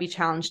could I be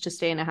challenged to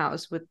stay in a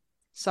house with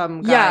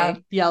some Yeah.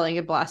 guy yelling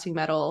and blasting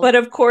metal? But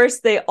of course,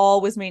 they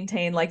always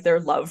maintain like their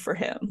love for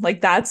him.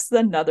 Like, that's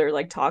another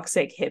like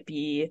toxic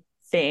hippie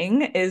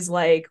thing is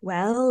like,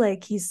 well,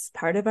 like he's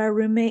part of our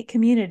roommate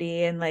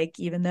community. And like,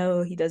 even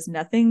though he does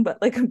nothing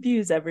but like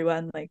abuse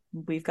everyone, like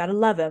we've got to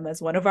love him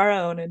as one of our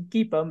own and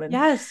keep him. And,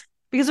 Yes,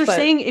 because they're but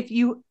saying if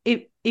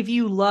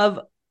you love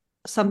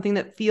something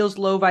that feels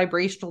low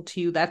vibrational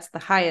to you, that's the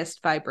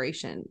highest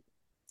vibration.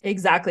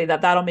 Exactly.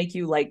 That'll make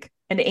you like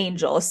an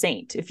angel, a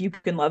saint, if you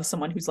can love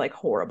someone who's like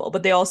horrible.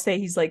 But they all say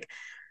he's like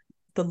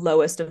the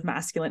lowest of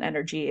masculine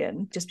energy.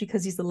 And just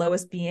because he's the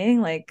lowest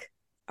being, like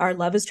our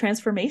love is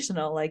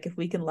transformational. Like if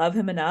we can love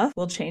him enough,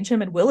 we'll change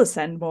him and we'll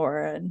ascend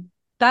more. And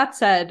That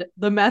said,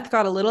 the meth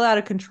got a little out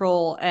of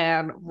control,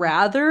 and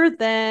rather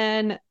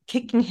than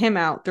kicking him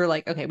out, they're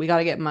like, okay, we got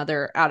to get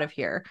Mother out of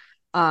here.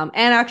 And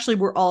actually,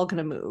 we're all going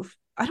to move.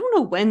 I don't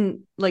know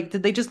when, like,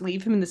 did they just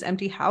leave him in this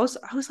empty house?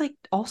 I was like,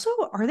 also,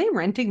 are they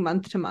renting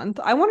month to month?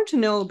 I wanted to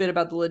know a bit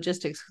about the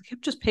logistics. I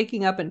kept just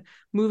picking up and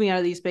moving out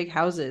of these big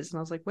houses. And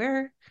I was like,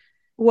 where?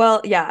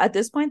 well, yeah, at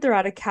this point, they're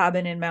at a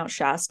cabin in Mount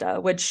Shasta,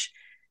 which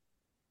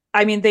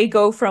I mean, they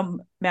go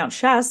from Mount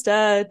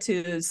Shasta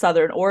to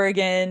Southern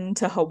Oregon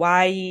to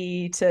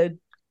Hawaii to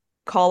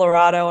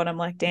Colorado. And I'm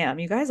like, damn,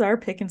 you guys are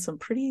picking some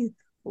pretty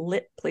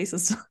lit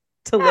places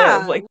to live.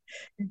 Yeah. Like,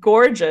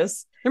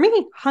 gorgeous. They're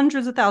making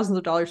hundreds of thousands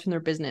of dollars from their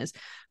business.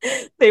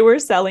 They were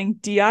selling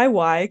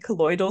DIY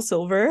colloidal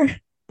silver,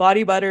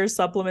 body butters,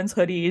 supplements,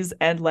 hoodies,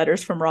 and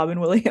letters from Robin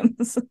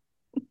Williams.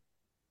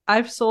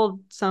 I've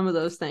sold some of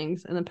those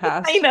things in the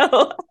past. I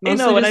know. I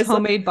know. Mostly When just I saw,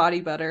 homemade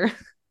body butter,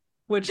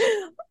 which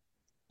my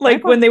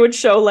like when they would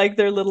show like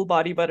their little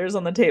body butters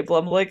on the table,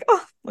 I'm like,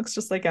 oh, looks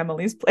just like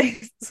Emily's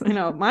place.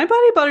 my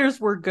body butters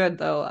were good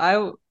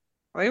though.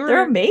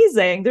 They're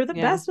amazing. They're the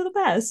Yeah. best of the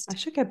best. I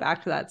should get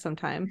back to that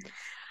sometime.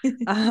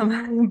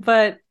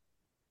 But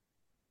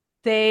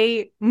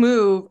they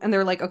move and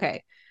they're like,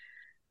 okay,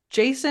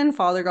 Jason,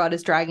 Father God,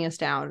 is dragging us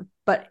down.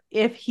 But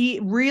if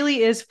he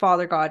really is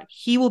Father God,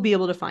 he will be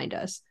able to find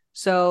us.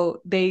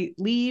 So they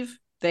leave,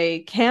 they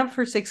camp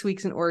for 6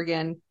 weeks in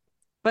Oregon,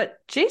 but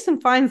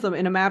Jason finds them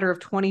in a matter of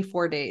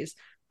 24 days,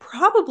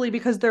 probably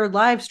because they're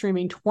live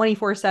streaming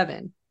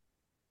 24/7.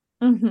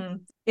 Mm-hmm.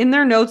 In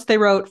their notes, they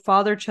wrote,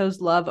 Father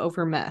chose love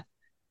over meth.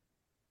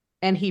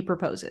 And he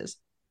proposes.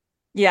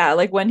 Yeah,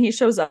 like when he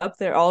shows up,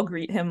 they all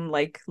greet him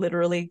like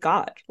literally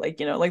God,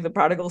 like, you know, like the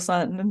prodigal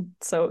son. And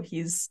so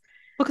he's,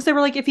 Because they were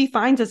like, if he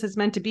finds us, it's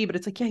meant to be. But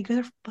it's like, yeah, you guys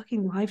are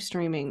fucking live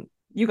streaming.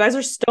 you guys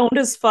are stoned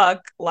as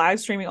fuck, live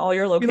streaming all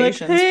your Be like,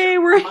 locations. hey,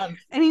 we're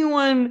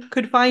anyone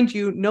could find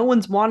you. No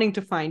one's wanting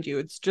to find you.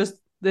 It's just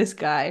this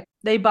guy.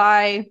 They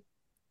buy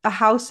a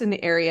house in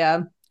the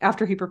area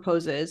after he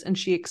proposes, and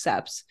she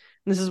accepts.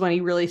 And this is when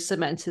he really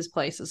cements his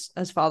place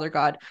as Father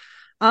God.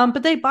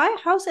 But they buy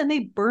a house and they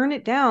burn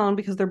it down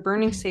because they're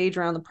burning sage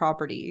around the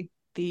property.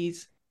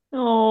 These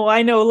Oh,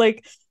 I know,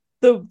 like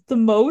the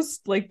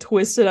most like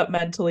twisted up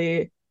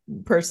mentally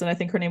person, I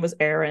think her name was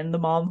Erin, the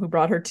mom who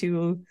brought her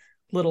two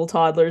little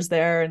toddlers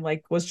there and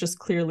like was just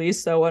clearly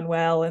so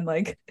unwell. And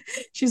like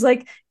she's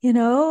like, you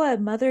know, a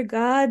mother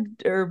god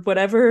or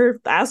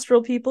whatever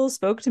astral people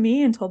spoke to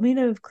me and told me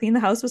to clean the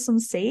house with some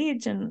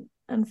sage, and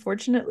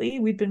unfortunately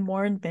we'd been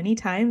warned many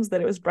times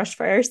that it was brush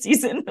fire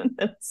season and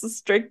it's a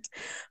strict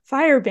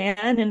fire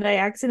ban, and I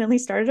accidentally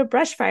started a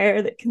brush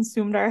fire that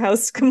consumed our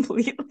house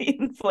completely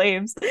in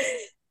flames,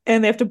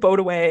 and they have to boat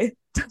away.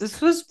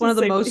 This was one of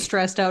the most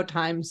stressed out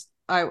times.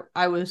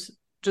 I was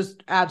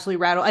just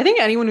absolutely rattled. I think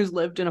anyone who's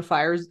lived in a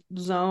fire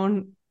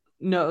zone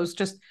knows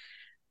just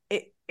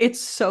it's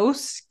so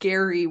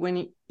scary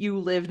when you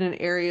live in an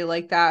area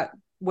like that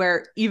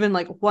where even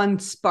like one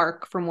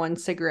spark from one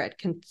cigarette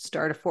can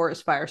start a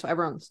forest fire. So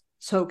everyone's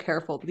so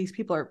careful. But these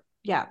people are,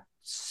 yeah,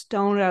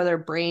 stoned out of their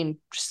brain,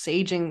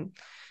 saging.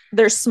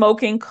 They're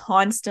smoking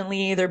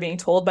constantly. They're being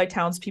told by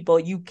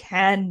townspeople, you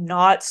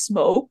cannot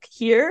smoke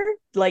here.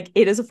 Like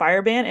it is a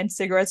fire ban, and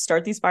cigarettes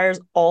start these fires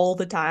all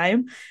the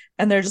time.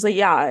 And they're just like,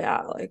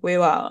 yeah, like we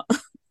will.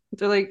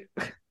 They're like,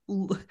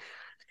 this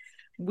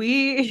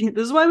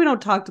is why we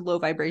don't talk to low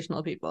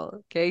vibrational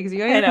people, okay? Because you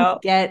guys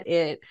don't get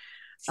it.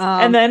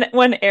 And then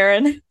when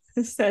Erin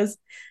says,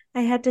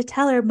 I had to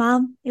tell her,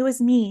 Mom, it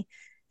was me.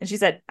 And she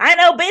said, I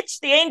know, bitch,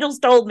 the angels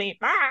told me.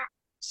 Ah!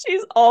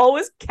 She's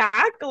always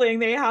cackling.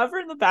 They have her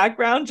in the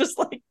background, just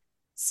like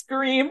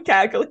scream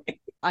cackling.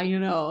 I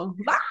know.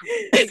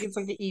 It's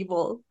like the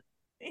evil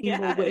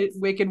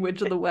wicked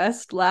witch of the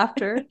West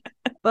laughter.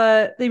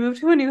 But they move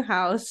to a new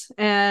house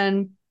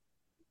and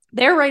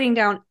they're writing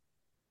down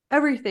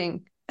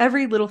everything,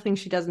 every little thing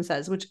she does and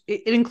says, which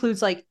it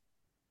includes like,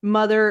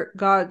 Mother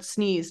God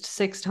sneezed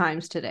 6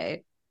 times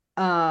today.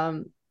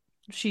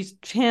 She's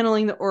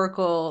channeling the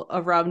oracle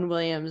of Robin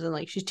Williams and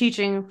like she's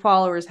teaching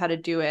followers how to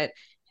do it.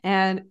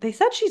 And they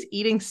said she's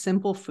eating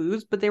simple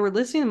foods, but they were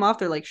listing them off.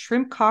 They're like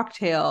shrimp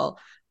cocktail,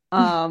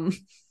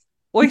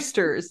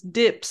 oysters,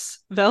 dips,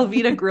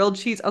 Velveeta grilled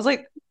cheese. I was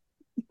like,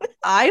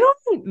 I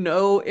don't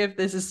know if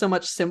this is so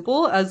much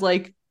simple as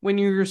like when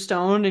you're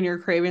stoned and you're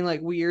craving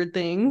like weird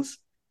things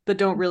that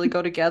don't really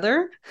go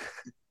together.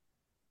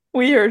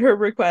 We heard her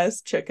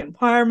request chicken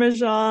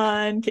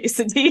parmesan,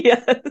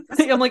 quesadillas.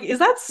 I'm like, is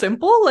that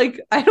simple?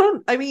 Like,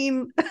 I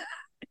mean,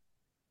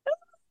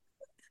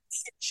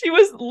 she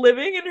was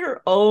living in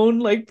her own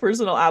like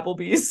personal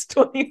Applebee's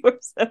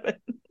 24/7.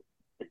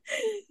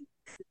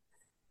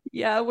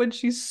 Yeah, when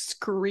she's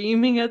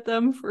screaming at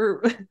them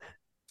for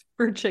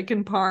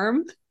chicken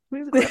parm.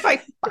 He's like, what if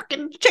I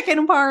fucking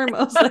chicken parm?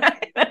 I was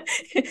like,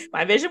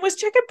 my vision was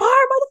chicken parm.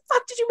 Why the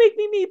fuck did you make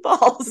me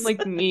meatballs?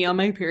 like me on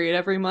my period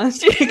every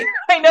month.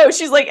 I know.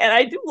 She's like, and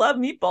I do love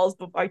meatballs,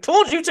 but I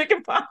told you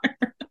chicken parm.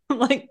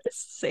 Like,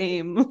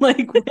 same.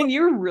 Like, when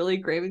you're really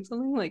craving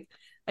something, like,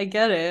 I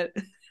get it.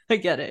 I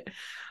get it.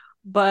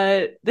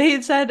 But they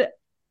had said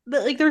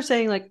that, like, they're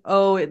saying, like,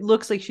 oh, it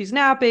looks like she's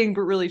napping,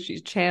 but really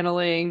she's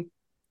channeling.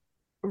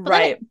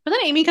 Right. But then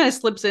Amy kind of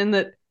slips in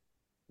that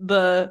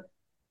the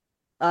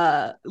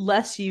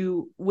less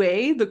you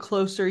weigh, the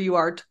closer you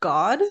are to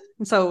God.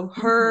 And so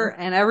her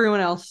and everyone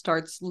else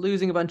starts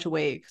losing a bunch of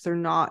weight because they're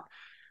not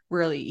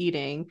really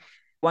eating.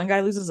 One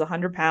guy loses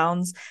 100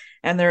 pounds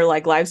and they're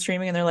like live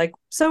streaming and they're like,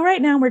 so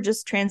right now we're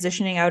just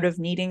transitioning out of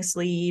needing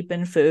sleep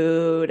and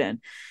food. And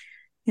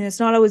you know, it's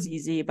not always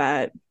easy,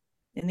 but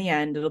in the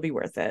end, it'll be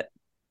worth it.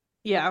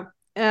 Yeah.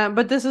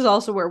 But this is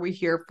also where we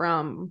hear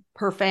from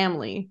her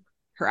family,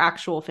 her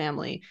actual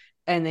family.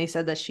 And they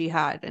said that she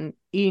had an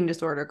eating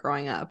disorder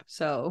growing up.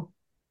 So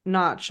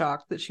not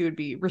shocked that she would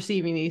be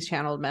receiving these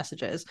channeled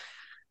messages.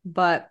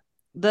 But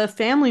the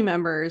family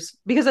members,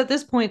 because at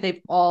this point,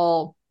 they've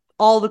all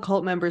the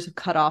cult members have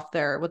cut off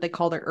their, what they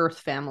call their earth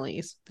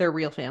families, their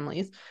real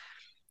families.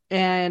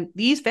 And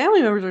these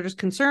family members are just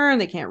concerned.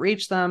 They can't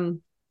reach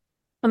them.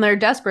 And they're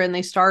desperate. And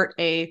they start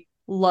a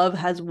Love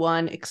Has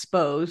Won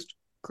Exposed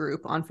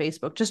group on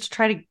Facebook just to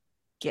try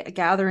to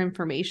gather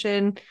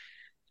information.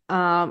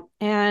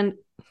 And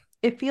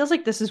it feels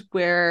like this is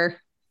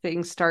where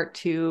things start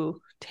to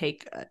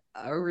take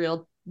a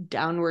real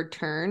downward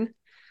turn.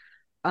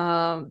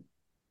 I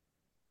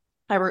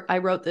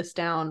wrote this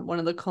down. One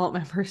of the cult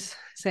members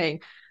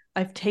saying,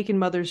 I've taken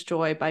Mother's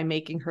Joy by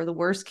making her the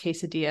worst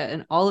quesadilla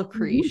in all of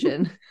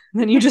creation.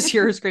 And then you just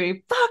hear her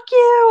screaming, fuck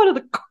you, out of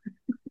the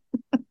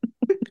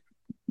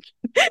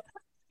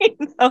I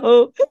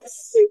know.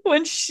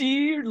 When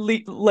she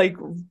like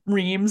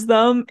reams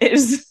them,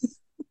 is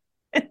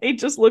they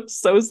just look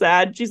so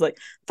sad. She's like,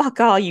 fuck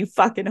all you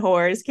fucking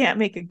whores. Can't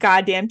make a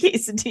goddamn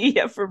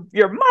quesadilla for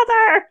your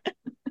mother.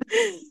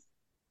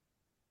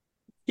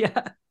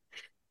 Yeah.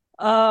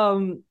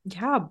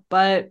 Yeah,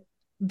 but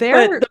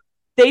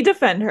they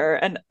defend her,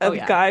 and a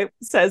yeah. guy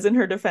says in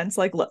her defense,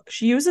 like, look,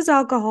 she uses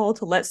alcohol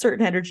to let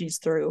certain energies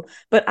through,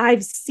 but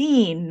I've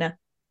seen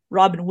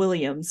Robin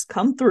Williams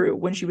come through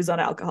when she was on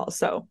alcohol,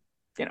 so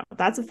you know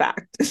that's a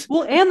fact.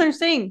 Well, and they're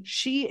saying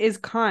she is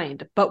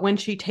kind, but when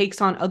she takes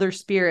on other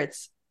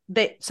spirits,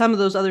 some of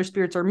those other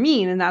spirits are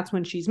mean, and that's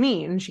when she's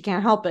mean, and she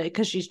can't help it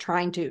because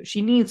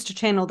she needs to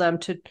channel them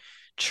to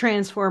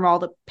transform all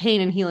the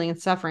pain and healing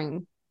and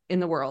suffering in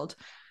the world,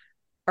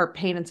 or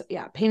pain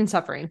and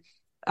suffering.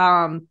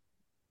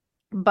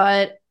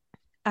 But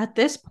at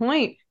this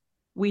point,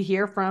 we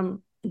hear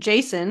from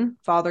Jason,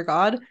 Father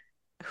God,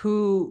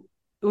 who,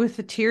 with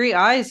the teary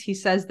eyes, he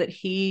says that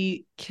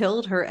he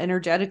killed her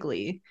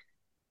energetically.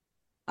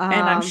 And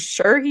I'm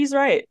sure he's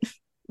right.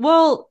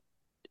 Well,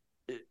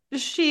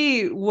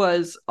 she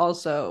was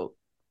also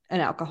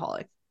an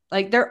alcoholic.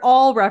 Like, they're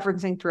all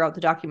referencing throughout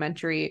the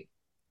documentary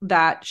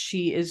that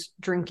she is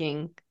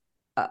drinking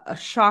a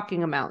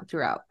shocking amount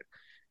throughout,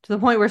 to the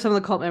point where some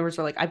of the cult members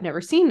are like, I've never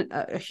seen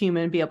a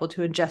human be able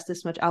to ingest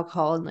this much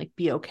alcohol and like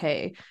be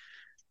okay.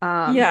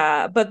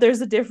 Yeah, but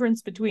there's a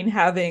difference between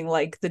having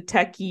like the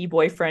techie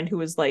boyfriend who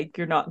is like,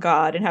 you're not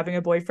God, and having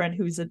a boyfriend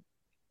who's a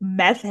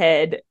meth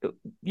head,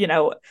 you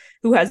know,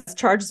 who has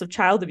charges of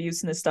child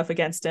abuse and this stuff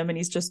against him, and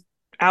he's just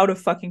out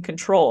of fucking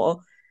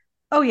control.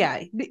 Oh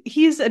yeah,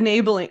 he's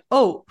enabling.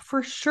 Oh,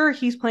 for sure,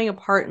 he's playing a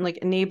part in like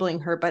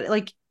enabling her, but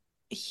like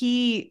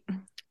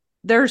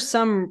there's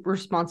some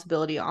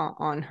responsibility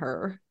on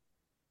her.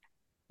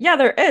 Yeah,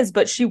 there is,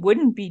 but she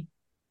wouldn't be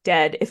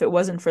dead if it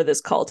wasn't for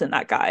this cult and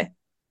that guy.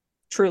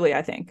 Truly,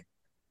 I think.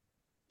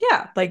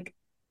 Yeah, like,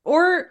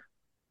 or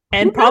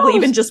and probably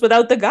even just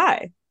without the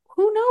guy.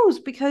 Who knows?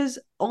 Because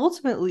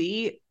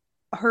ultimately,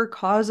 her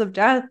cause of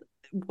death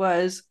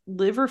was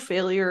liver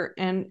failure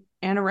and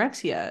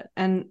anorexia,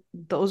 and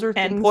those are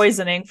and things,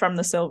 poisoning from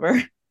the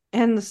silver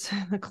and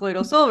the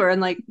colloidal silver,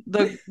 and like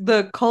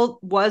the cult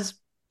was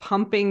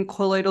pumping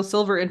colloidal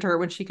silver into her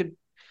when she could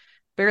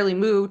barely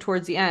move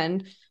towards the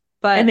end.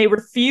 But and they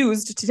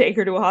refused to take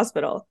her to a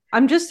hospital.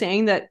 I'm just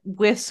saying that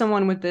with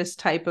someone with this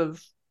type of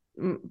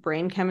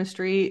brain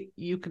chemistry,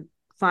 you could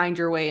find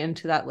your way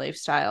into that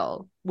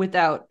lifestyle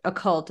without a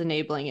cult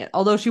enabling it.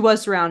 Although she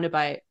was surrounded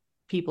by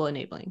people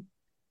enabling.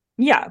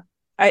 Yeah.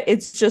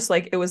 It's just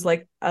like, it was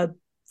like a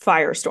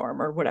firestorm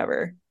or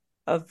whatever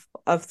of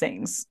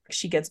things.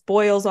 She gets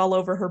boils all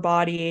over her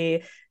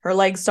body. Her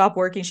legs stop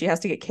working. She has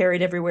to get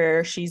carried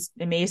everywhere. She's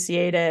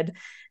emaciated.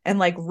 And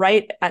like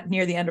right at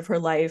near the end of her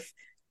life,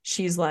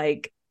 she's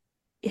like,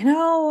 you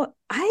know,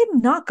 I'm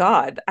not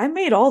God. I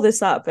made all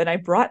this up and I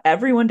brought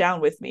everyone down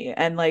with me.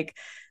 And like,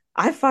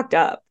 I fucked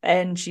up.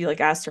 And she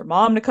like asked her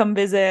mom to come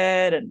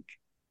visit. And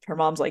her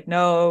mom's like,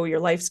 no, your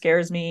life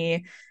scares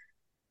me.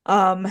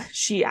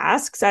 She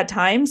asks at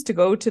times to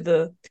go to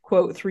the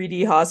quote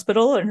 3D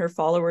hospital, and her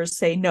followers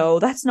say, no,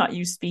 that's not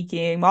you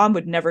speaking. Mom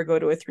would never go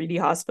to a 3D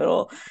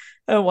hospital.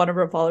 And one of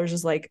her followers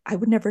is like, I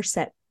would never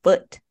set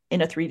foot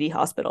in a 3D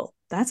hospital.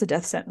 That's a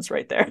death sentence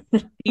right there.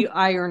 The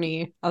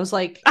irony. I was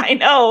like, I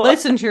know.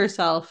 listen to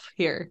yourself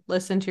here.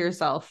 Listen to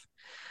yourself.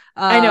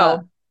 I Uh, know.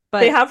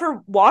 They but have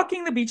her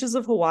walking the beaches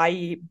of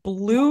Hawaii,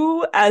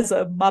 blue as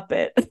a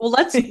Muppet. well,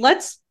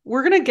 let's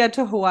we're gonna get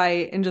to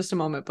Hawaii in just a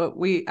moment, but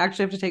we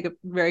actually have to take a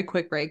very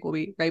quick break. We'll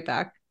be right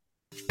back.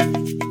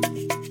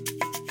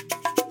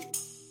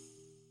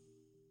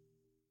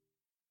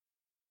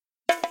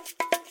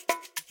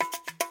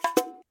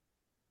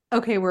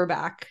 Okay, we're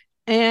back.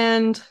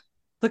 And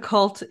the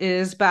cult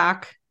is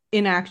back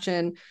in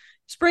action,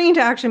 springing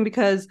to action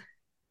because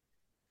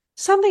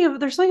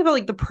there's something about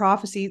like the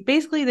prophecy.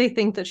 Basically, they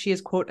think that she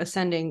is, quote,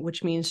 ascending,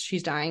 which means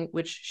she's dying,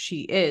 which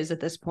she is at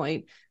this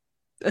point,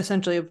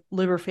 essentially of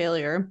liver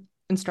failure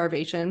and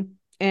starvation.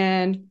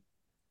 And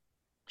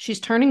she's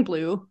turning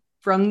blue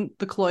from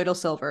the colloidal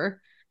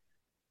silver.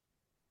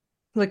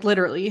 Like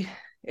literally,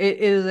 it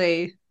is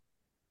a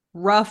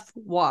rough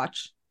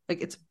watch. Like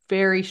it's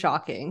very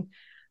shocking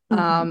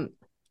Mm-hmm.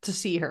 to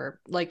see her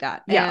like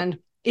that. Yeah. And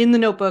in the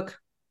notebook,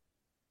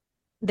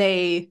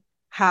 they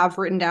have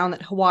written down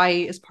that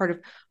Hawaii is part of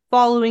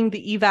following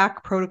the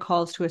evac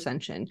protocols to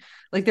ascension.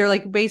 Like they're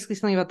like basically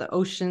something about the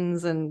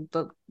oceans and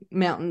the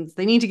mountains.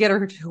 They need to get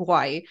her to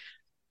Hawaii.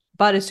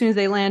 But as soon as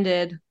they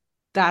landed,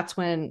 that's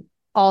when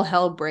all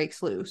hell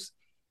breaks loose.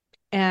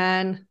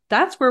 And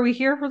that's where we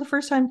hear for the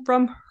first time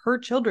from her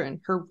children,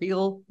 her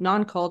real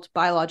non-cult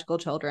biological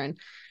children.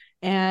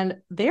 And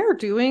they're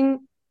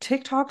doing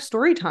TikTok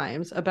story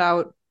times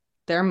about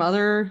their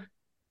mother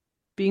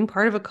being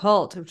part of a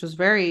cult, which was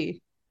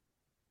very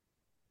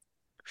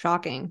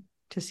shocking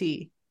to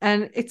see.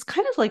 And it's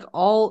kind of like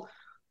all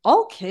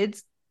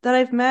kids that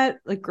I've met,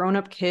 like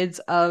grown-up kids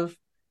of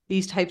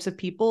these types of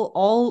people,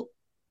 all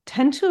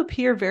tend to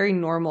appear very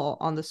normal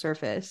on the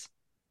surface.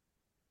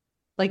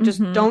 Like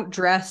just Mm-hmm. don't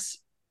dress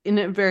in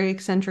a very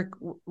eccentric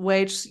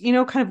way. Just,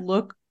 kind of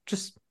look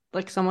just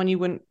like someone you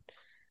wouldn't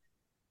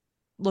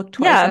look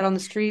twice Yeah. at on the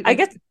street. I Like,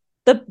 guess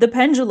the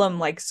pendulum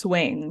like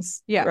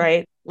swings, yeah.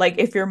 right? Like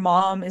if your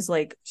mom is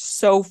like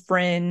so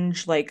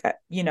fringe, like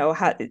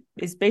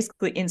is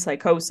basically in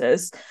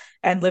psychosis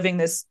and living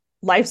this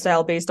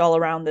lifestyle based all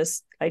around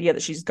this idea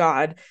that she's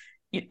God,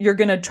 you're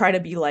gonna try to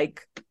be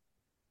like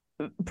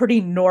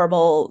pretty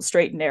normal,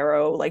 straight and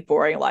narrow, like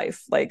boring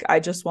life. Like I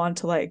just want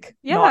to like not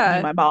be Yeah,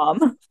 my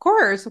mom. of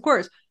course, of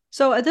course.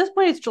 So at this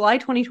point, it's July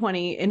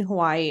 2020 in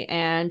Hawaii,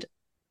 and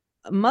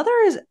Mother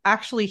is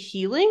actually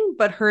healing,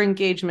 but her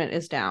engagement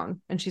is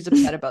down, and she's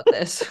upset about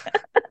this.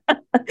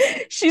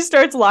 She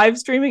starts live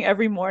streaming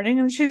every morning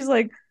and she's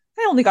like,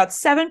 I only got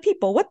 7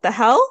 people. What the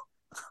hell?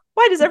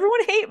 Why does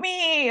everyone hate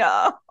me?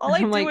 All I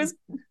I'm do like, is,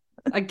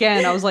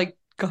 again, I was like,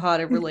 God,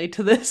 I relate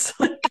to this.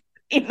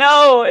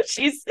 Like,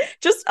 she's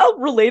just a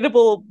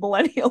relatable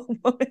millennial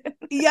woman.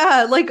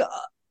 yeah, like,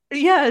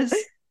 yes,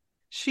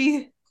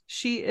 she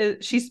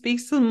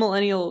speaks to the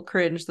millennial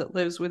cringe that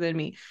lives within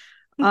me.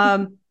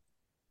 Um,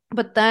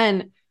 but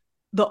then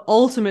the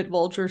ultimate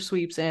vulture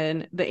sweeps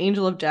in, the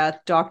angel of death,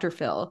 Dr.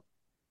 Phil. And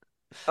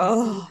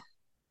Oh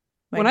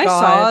my when I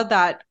God. saw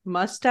that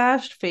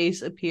mustached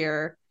face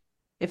appear,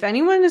 if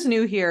anyone is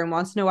new here and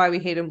wants to know why we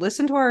hate him,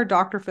 listen to our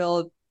Dr.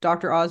 Phil,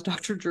 Dr. Oz,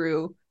 Dr.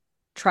 Drew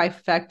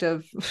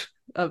trifecta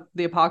of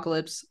the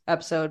apocalypse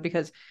episode,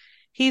 because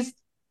he's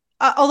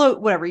although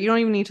whatever, you don't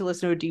even need to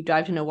listen to a deep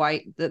dive to know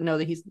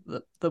that he's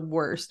the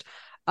worst.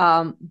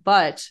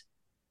 But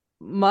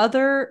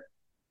Mother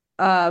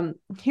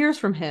hears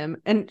from him,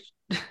 and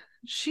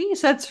she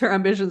sets her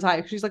ambitions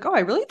high. She's like, oh, I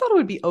really thought it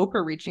would be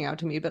Oprah reaching out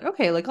to me, but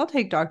okay, like I'll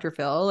take Dr.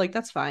 Phil, like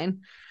that's fine.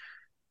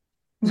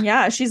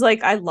 Yeah, she's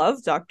like, I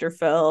love Dr.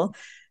 Phil.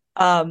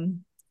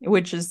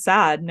 Which is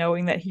sad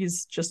knowing that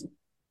he's just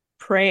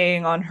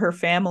preying on her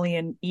family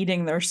and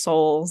eating their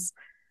souls.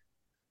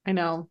 I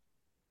know,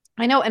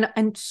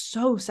 and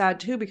so sad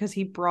too, because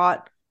he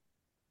brought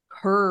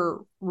her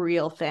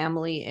real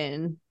family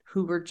in,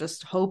 who were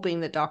just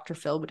hoping that Dr.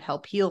 Phil would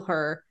help heal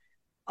her.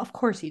 Of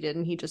course he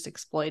didn't. He just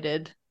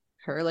exploited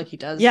her like he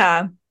does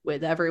Yeah,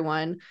 with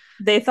everyone.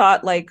 they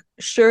thought like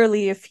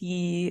surely if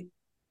he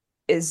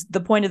is the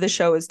point of the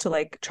show is to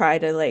like try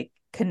to like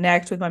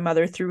connect with my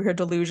mother through her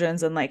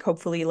delusions and like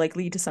hopefully like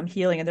lead to some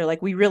healing, and they're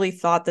like, we really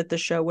thought that the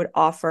show would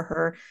offer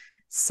her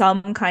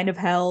some kind of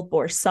help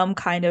or some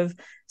kind of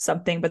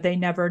something, but they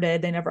never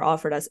did. They never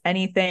offered us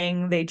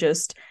anything. They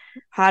just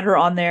had her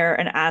on there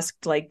and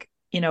asked like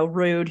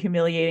rude,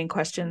 humiliating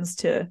questions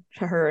to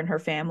her and her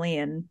family,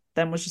 and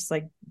then was just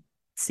like,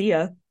 see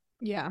ya.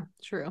 Yeah,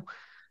 true.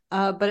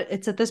 But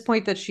it's at this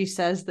point that she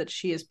says that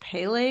she is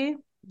Pele,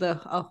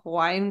 a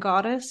Hawaiian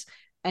goddess,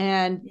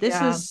 and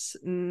Yeah.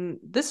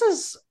 this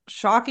is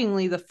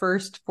shockingly the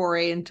first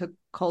foray into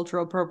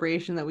cultural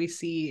appropriation that we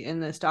see in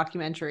this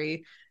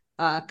documentary,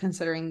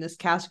 considering this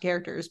cast of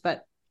characters.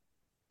 But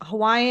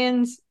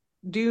Hawaiians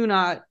do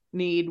not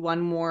need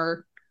one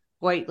more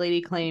white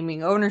lady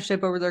claiming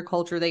ownership over their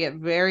culture. They get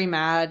very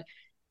mad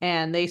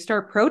and they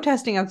start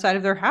protesting outside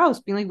of their house,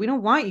 being like, "We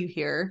don't want you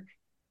here,"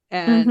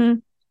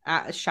 and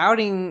Mm-hmm.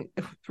 shouting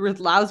with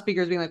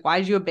loudspeakers, being like, "Why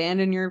did you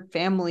abandon your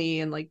family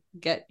and like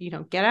get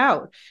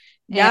out?"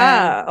 And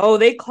Yeah. Oh,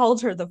 they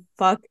called her the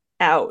fuck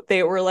out.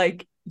 They were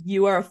like,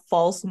 you are a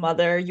false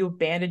mother. You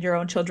abandoned your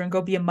own children.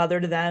 Go be a mother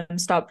to them.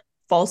 Stop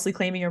falsely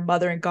claiming your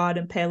mother and God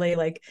and Pele.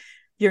 Like,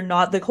 you're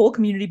not. The whole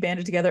community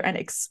banded together and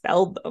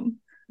expelled them.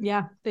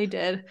 yeah, they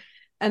did.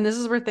 And this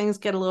is where things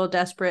get a little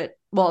desperate.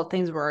 Well,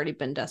 things have already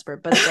been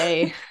desperate, but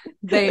they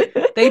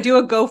do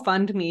a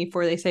GoFundMe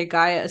for, they say,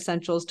 Gaia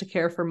Essentials to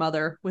care for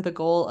mother with a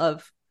goal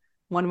of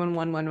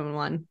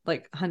 111,111,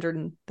 like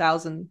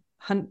 100,000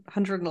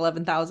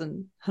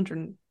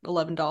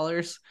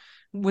 $111,111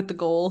 with the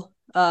goal.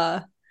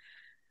 But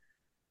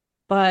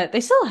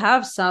they still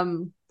have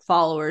some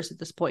followers at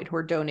this point who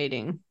are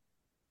donating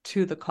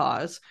to the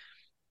cause.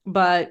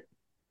 But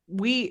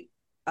we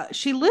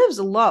she lives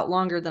a lot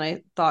longer than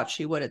I thought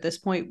she would at this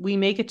point. We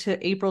make it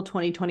to April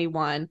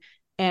 2021,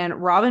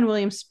 and Robin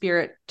Williams'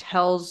 spirit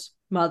tells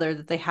Mother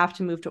that they have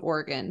to move to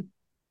Oregon.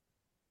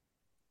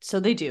 So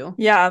they do.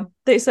 Yeah.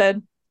 They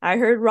said, I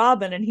heard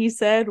Robin and he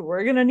said,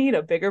 we're going to need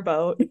a bigger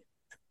boat.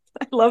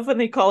 I love when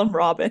they call him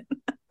Robin.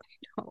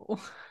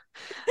 Oh,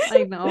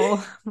 I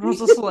know. I was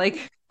just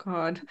like,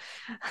 God,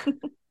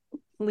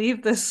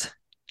 leave this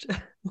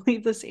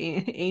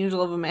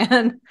angel of a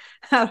man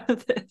out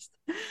of this.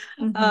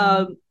 Mm-hmm.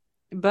 Um,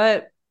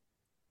 but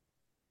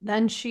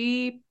then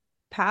she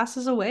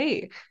passes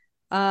away.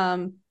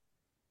 Um,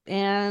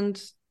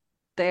 and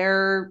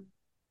they're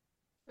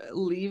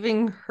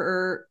leaving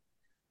her,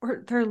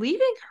 or they're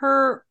leaving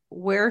her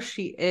where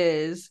she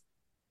is, She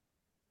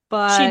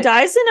but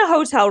dies in a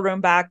hotel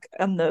room back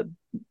in the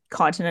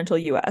continental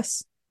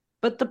US.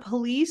 the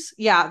police,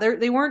 yeah,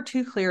 they weren't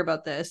too clear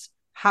about this,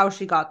 how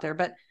she got there.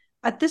 But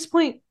at this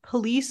point,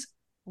 police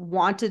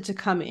wanted to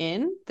come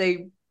in.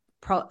 They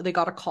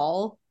got a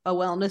call, a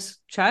wellness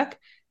check.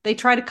 They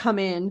tried to come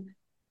in,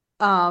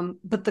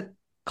 but the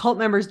cult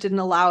members didn't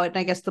allow it, and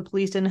I guess the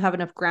police didn't have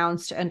enough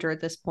grounds to enter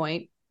at this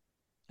point.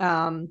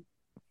 Um,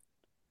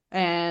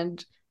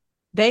 and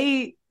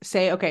they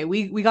say, okay,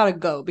 we got to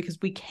go because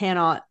we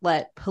cannot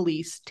let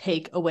police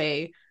take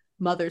away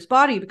Mother's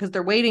body because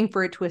they're waiting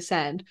for it to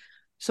ascend.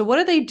 So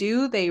what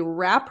do? They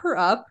wrap her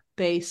up,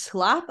 they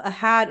slap a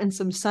hat and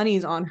some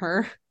sunnies on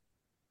her.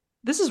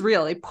 This is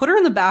real. They put her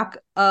in the back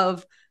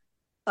of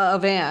a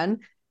van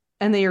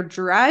and they are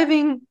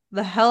driving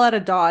the hell out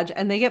of Dodge,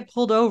 and they get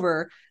pulled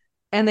over,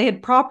 and they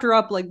had propped her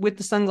up like with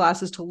the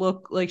sunglasses to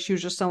look like she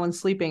was just someone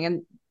sleeping,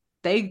 and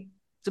they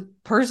the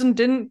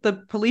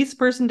police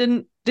person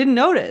didn't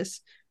notice.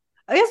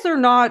 I guess they're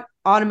not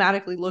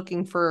automatically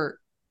looking for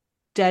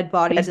dead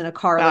bodies in Dead a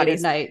car late at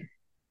bodies. night.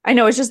 I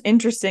know, it's just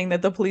interesting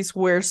that the police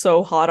were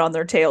so hot on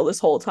their tail this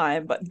whole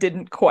time, but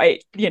didn't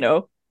quite,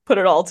 put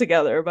it all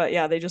together. But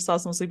yeah, they just saw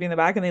someone sleeping in the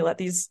back and they let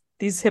these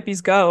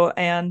hippies go.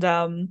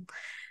 And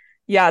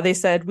yeah, they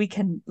said, we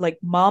can, like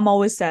mom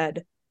always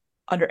said,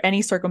 under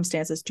any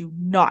circumstances, do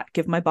not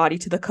give my body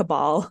to the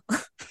cabal.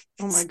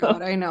 Oh my So,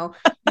 God, I know.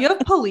 You have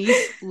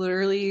police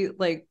literally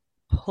like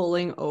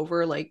pulling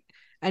over like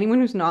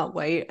anyone who's not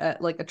white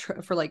at like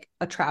for like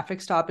a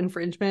traffic stop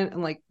infringement,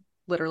 and like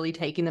literally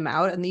taking them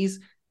out. And these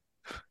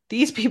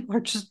people are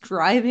just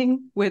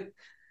driving with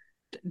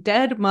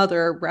dead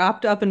mother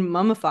wrapped up and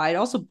mummified,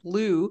 also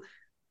blue,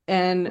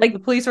 and like the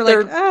police are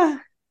like,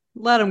 they're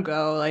let them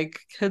go. Like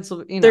kids,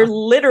 you they're know.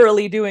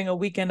 literally doing a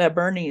Weekend at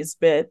Bernie's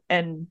bit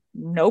and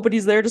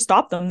nobody's there to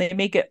stop them. They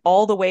make it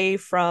all the way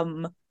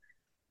from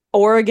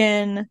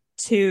Oregon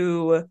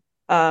to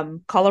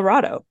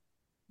Colorado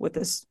with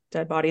this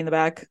dead body in the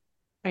back.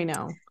 I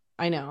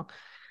know.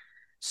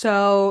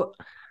 So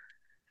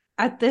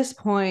at this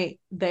point,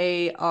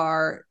 they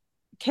are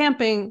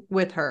camping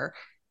with her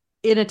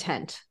in a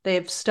tent.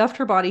 They've stuffed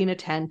her body in a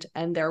tent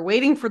and they're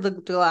waiting for the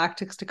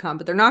Galactics to come,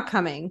 but they're not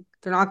coming.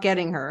 They're not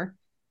getting her.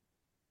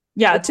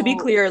 Yeah, to be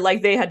So clear,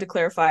 like they had to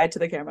clarify to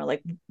the camera,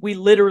 like we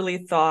literally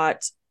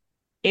thought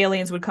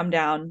aliens would come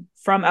down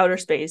from outer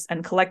space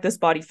and collect this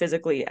body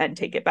physically and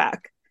take it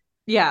back.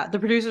 yeah, the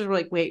producers were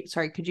like, wait,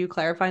 sorry, could you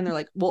clarify? And they're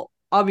like, well,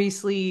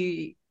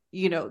 obviously,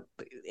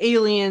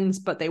 aliens,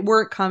 but they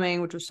weren't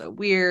coming, which was so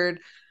weird.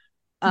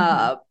 Mm-hmm.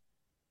 Uh,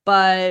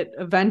 but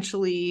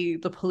eventually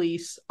the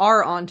police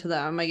are onto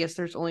them. I guess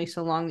there's only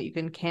so long that you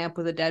can camp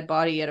with a dead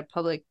body at a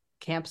public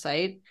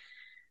campsite.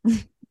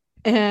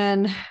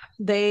 And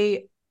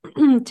they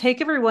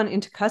take everyone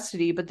into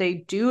custody, but they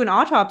do an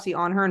autopsy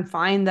on her and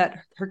find that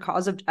her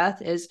cause of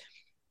death is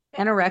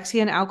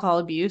anorexia and alcohol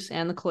abuse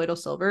and the colloidal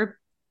silver.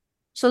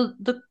 So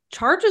the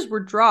charges were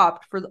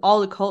dropped for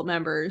all the cult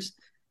members,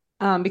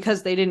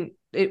 because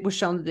it was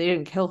shown that they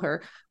didn't kill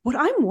her. What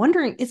I'm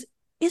wondering is,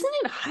 isn't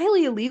it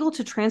highly illegal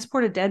to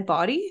transport a dead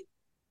body?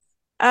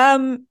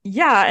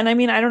 Yeah, and I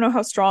mean, I don't know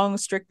how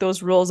strict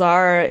those rules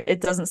are.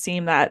 It doesn't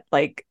seem that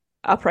like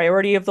a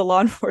priority of the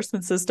law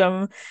enforcement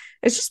system.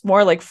 It's just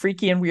more like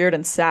freaky and weird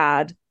and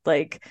sad.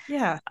 Like,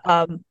 Yeah,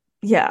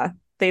 yeah,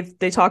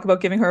 they talk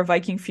about giving her a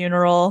Viking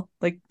funeral,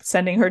 like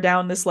sending her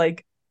down this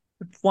like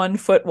 1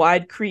 foot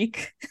wide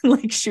creek and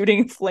like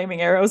shooting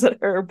flaming arrows at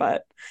her,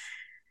 but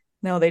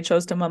no, they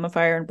chose to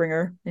mummify her and bring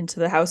her into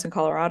the house in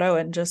Colorado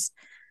and just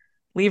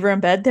leave her in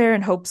bed there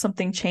and hope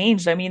something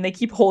changed. I mean, they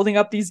keep holding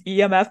up these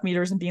EMF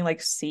meters and being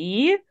like,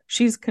 see,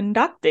 she's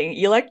conducting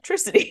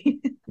electricity.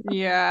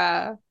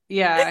 Yeah.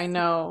 Yeah, I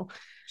know. I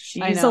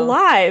She's know.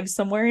 alive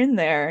somewhere in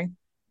there.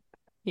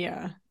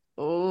 Yeah.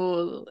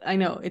 Oh, I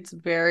know. It's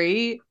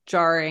very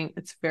jarring.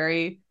 It's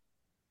very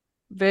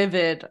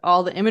vivid,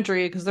 all the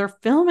imagery, because they're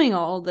filming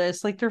all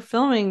this. Like they're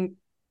filming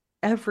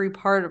every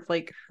part of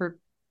like her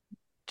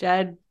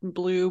dead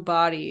blue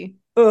body.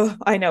 Ugh,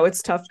 I know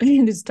it's tough.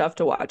 It is tough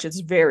to watch. It's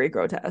very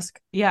grotesque.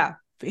 Yeah,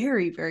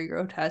 very, very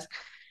grotesque.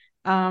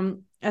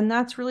 And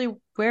that's really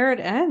where it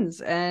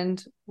ends.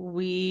 And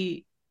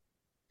we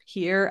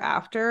hear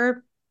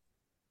after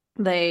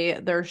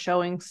they're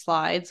showing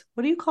slides.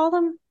 What do you call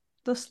them?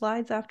 The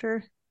slides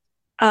after?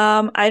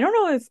 I don't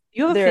know if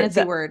You have a they're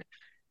fancy the word.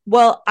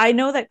 well, I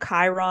know that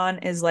Chiron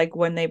is like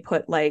when they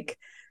put like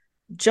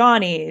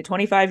Johnny,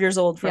 25 years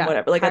old from Yeah,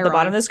 whatever, like at the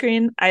bottom Chiron. of the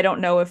screen. I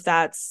don't know if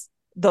that's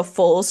the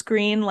full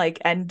screen, like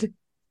end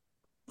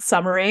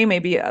summary.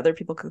 Maybe other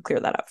people could clear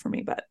that up for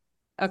me, but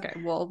Okay,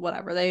 well,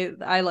 whatever.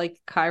 I like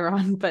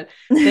Chiron, but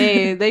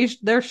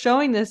they're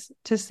showing this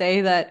to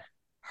say that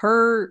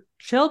her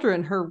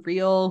children, her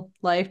real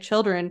life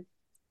children,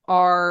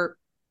 are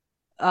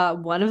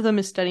one of them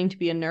is studying to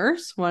be a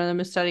nurse, one of them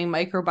is studying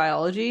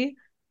microbiology,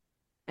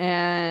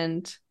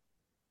 and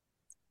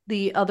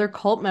the other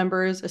cult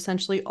members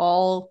essentially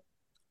all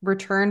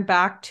returned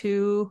back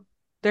to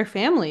their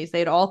families.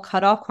 They'd all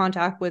cut off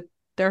contact with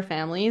their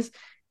families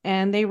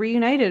and they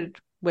reunited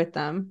with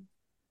them.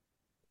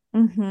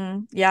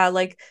 yeah,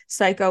 like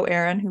Psycho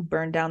Aaron who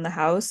burned down the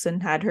house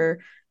and had her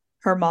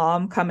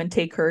mom come and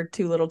take her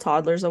two little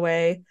toddlers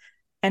away,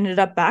 ended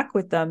up back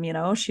with them, you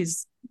know.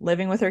 She's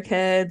living with her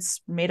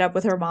kids, made up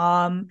with her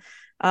mom.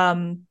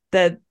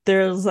 That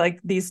there's like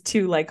these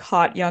two like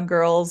hot young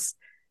girls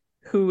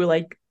who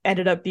like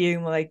ended up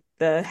being like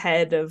the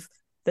head of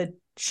the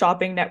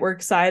shopping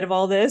network side of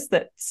all this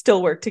that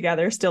still work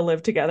together, still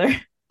live together.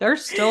 They're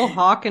still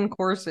hawking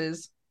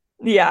courses.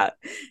 Yeah.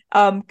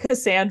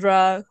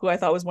 Cassandra, who I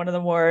thought was one of the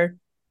more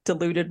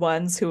deluded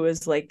ones, who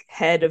was like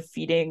head of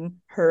feeding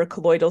her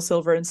colloidal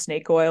silver and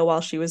snake oil while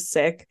she was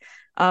sick.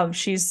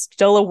 She's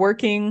still a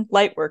working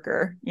light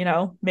worker, you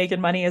know, making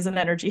money as an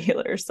energy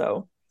healer.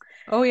 So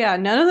Oh yeah,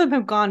 none of them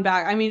have gone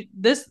back. I mean,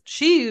 this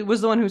she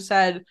was the one who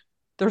said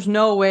there's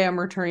no way I'm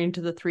returning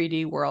to the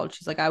 3D world.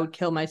 She's like, I would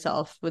kill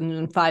myself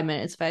within 5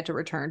 minutes if I had to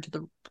return to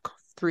the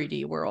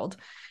 3D world.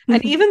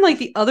 And even like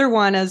the other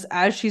one, as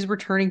she's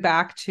returning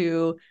back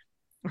to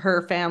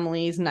her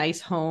family's nice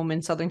home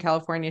in Southern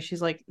California,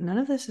 she's like, none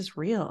of this is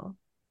real.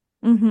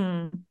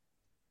 mm-hmm.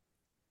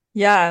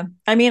 Yeah.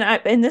 I mean,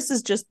 and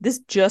this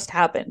just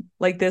happened.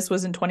 Like this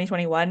was in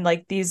 2021.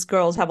 Like these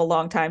girls have a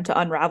long time to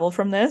unravel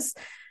from this.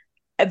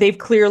 They've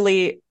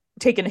clearly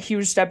taken a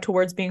huge step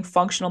towards being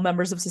functional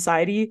members of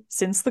society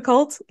since the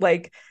cult.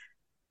 Like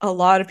a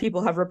lot of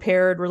people have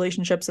repaired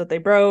relationships that they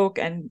broke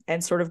and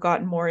sort of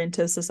gotten more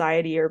into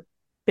society or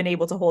been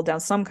able to hold down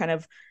some kind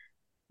of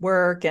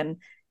work. And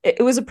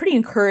it was a pretty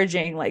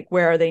encouraging, like,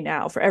 where are they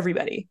now for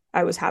everybody?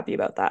 I was happy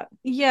about that.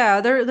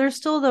 Yeah, they're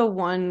still the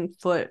one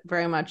foot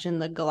very much in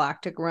the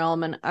galactic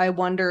realm, and I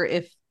wonder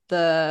if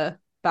the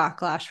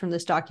backlash from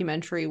this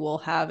documentary will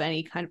have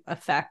any kind of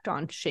effect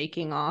on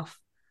shaking off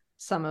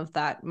some of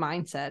that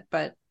mindset.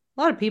 But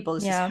a lot of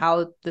people,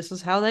 Yeah. this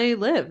is how they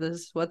live. This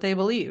is what they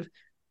believe.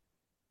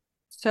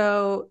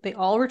 So they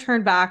all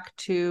return back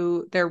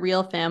to their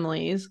real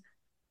families,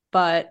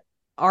 but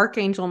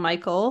Archangel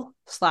Michael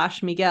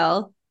slash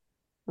Miguel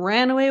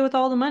ran away with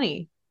all the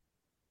money.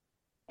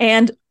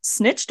 And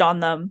snitched on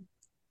them.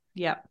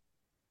 Yep.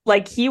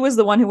 Like he was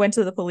the one who went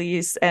to the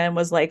police and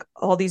was like,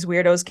 all these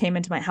weirdos came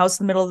into my house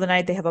in the middle of the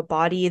night. They have a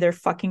body. They're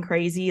fucking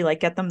crazy.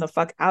 Like, get them the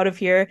fuck out of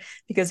here,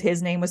 because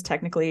his name was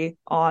technically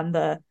on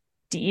the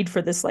deed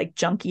for this like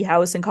junky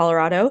house in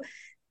Colorado.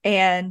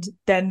 And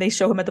then they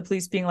show him at the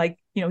police being like,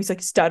 you know, he's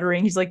like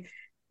stuttering. He's like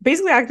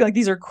basically acting like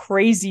these are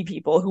crazy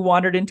people who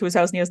wandered into his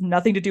house and he has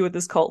nothing to do with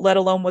this cult, let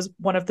alone was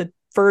one of the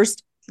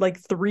first like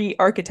three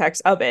architects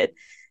of it.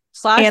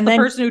 Slash And the then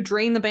person who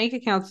drained the bank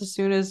accounts as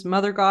soon as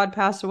Mother God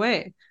passed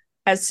away.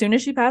 as soon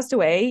as she passed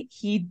away,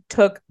 he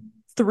took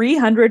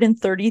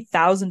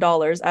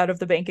 $330,000 out of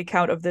the bank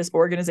account of this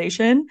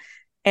organization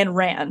and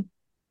ran.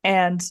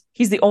 And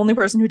he's the only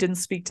person who didn't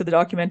speak to the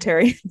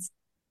documentarians.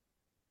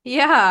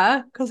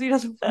 Yeah, because he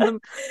doesn't want them.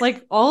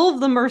 Like all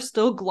of them are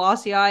still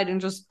glossy eyed and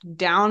just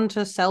down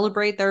to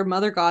celebrate their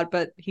mother god,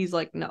 but he's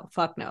like, no,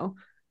 fuck no.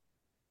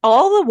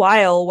 All the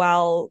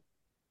while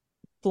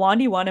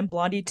Blondie 1 and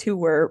Blondie 2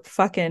 were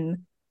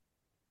fucking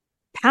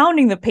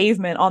pounding the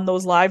pavement on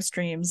those live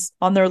streams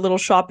on their little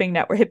shopping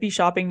network, hippie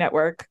shopping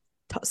network,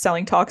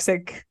 selling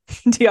toxic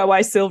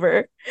DIY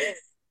silver.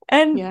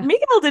 And Yeah,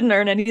 Miguel didn't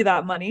earn any of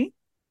that money.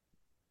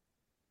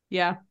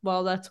 yeah.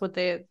 Well, that's what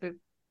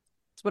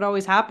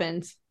always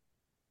happens.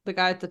 The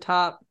guy at the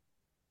top,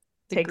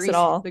 Takes it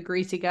all. the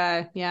greasy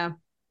guy. Yeah.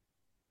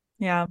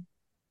 Yeah.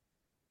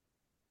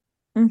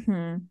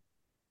 Mm-hmm.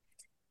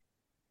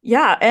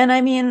 Yeah. And I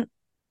mean,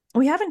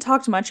 we haven't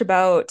talked much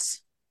about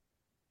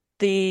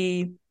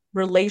the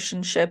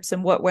relationships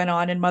and what went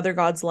on in Mother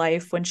God's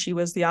life when she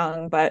was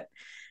young, but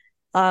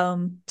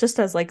just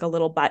as like a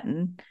little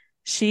button,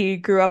 she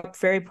grew up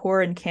very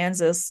poor in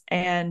Kansas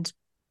and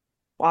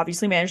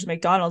obviously managed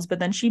McDonald's, but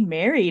then she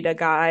married a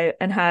guy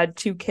and had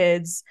 2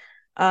 kids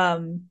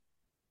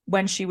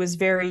when she was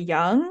very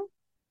young,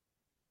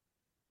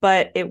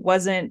 but it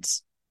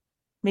wasn't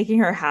making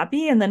her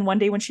happy. And then one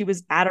day when she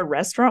was at a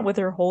restaurant with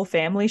her whole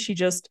family, she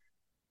just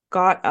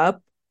got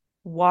up,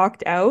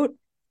 walked out,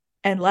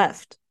 and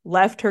left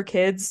her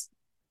kids,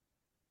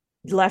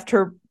 left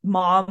her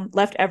mom,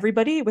 left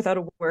everybody without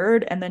a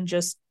word, and then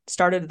just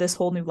started this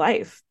whole new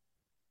life.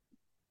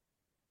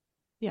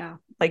 Yeah.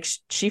 Like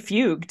she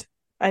fugued.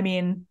 I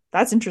mean,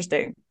 that's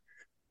interesting.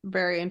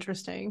 Very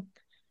interesting.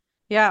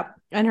 Yeah.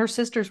 And her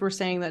sisters were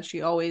saying that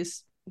she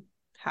always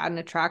had an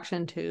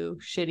attraction to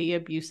shitty,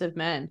 abusive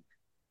men.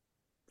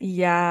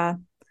 Yeah.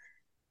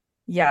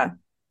 Yeah.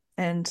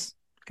 And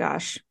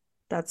gosh,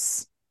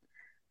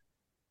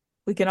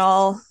 we can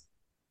all.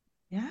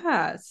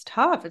 Yeah, it's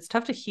tough. It's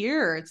tough to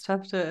hear. It's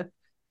tough to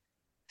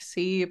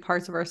see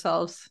parts of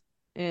ourselves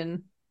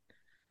in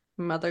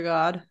Mother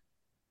God.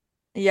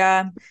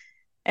 Yeah.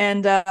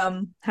 And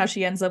how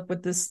she ends up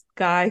with this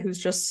guy who's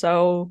just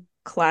so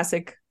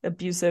classic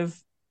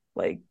abusive,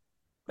 like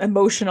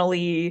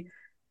emotionally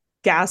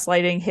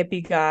gaslighting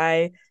hippie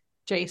guy.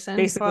 Jason,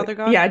 Basically, Father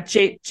God. yeah,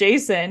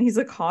 Jason, he's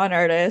a con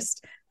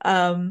artist.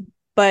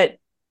 But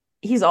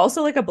he's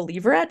also like a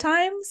believer at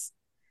times.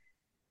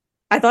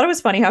 I thought it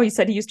was funny how he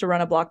said he used to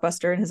run a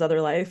Blockbuster in his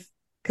other life,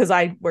 because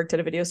I worked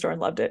at a video store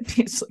and loved it.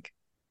 He's like,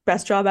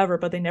 best job ever,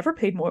 but they never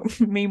paid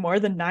me more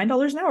than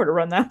 $9 an hour to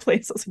run that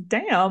place. I was like,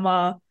 damn,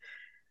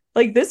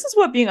 like this is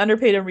what being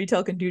underpaid in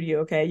retail can do to you.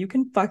 Okay, you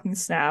can fucking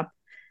snap.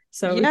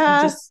 So he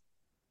Yeah. just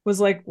was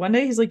like, one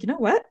day he's like, you know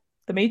what?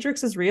 The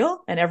Matrix is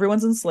real and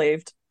everyone's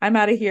enslaved. I'm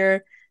out of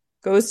here.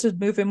 Goes to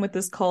move in with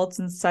this cult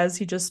and says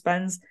he just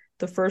spends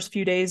the first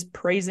few days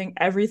praising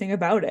everything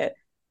about it.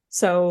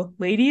 So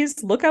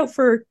ladies, look out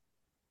for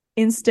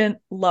instant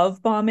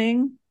love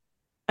bombing.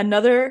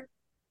 Another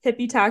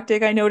hippie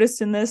tactic I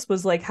noticed in this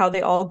was like how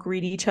they all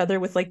greet each other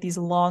with like these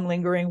long,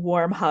 lingering,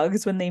 warm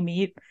hugs when they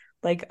meet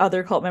like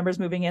other cult members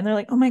moving in. They're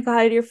like, oh my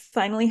God, you're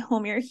finally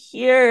home. You're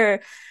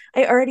here.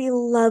 I already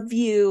love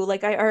you.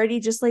 Like, I already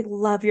just like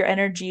love your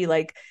energy.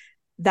 Like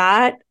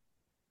that,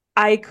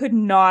 I could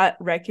not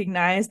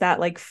recognize that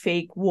like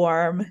fake,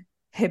 warm,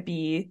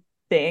 hippie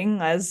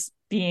thing as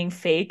being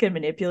fake and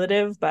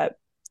manipulative, but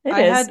it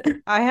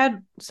is. I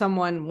had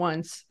someone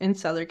once in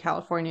Southern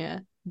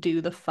California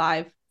do the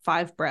five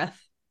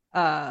breath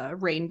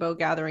rainbow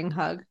gathering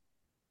hug.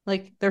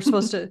 Like they're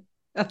supposed to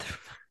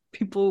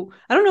people,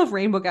 I don't know if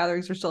rainbow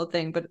gatherings are still a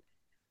thing, but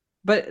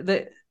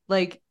the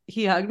like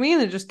he hugged me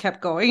and it just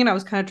kept going and I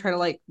was kind of trying to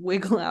like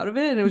wiggle out of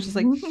it and it was just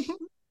like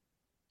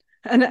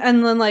and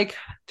then like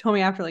told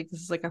me after like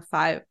this is like a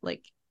 5,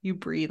 like you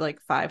breathe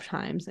like 5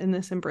 times in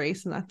this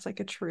embrace and that's like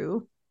a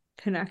true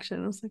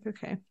connection. I was like,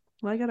 okay,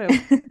 well I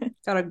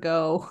gotta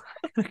go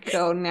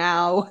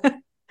now.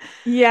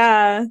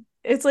 Yeah,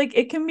 it's like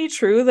it can be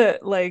true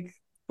that like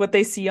what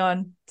they see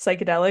on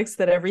psychedelics,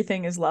 that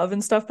everything is love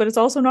and stuff, but it's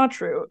also not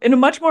true. In a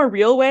much more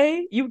real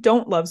way, you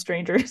don't love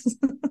strangers.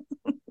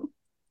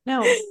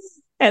 No.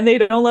 And they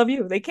don't love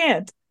you. They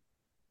can't.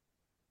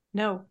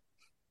 No.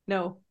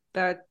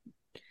 That,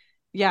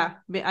 yeah,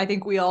 I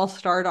think we all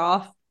start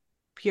off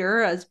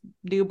pure as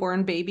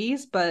newborn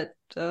babies, but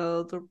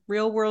the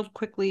real world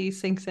quickly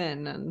sinks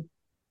in and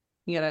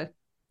you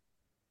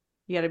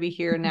gotta be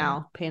here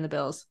now paying the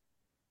bills.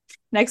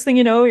 Next thing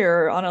you know,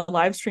 you're on a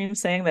live stream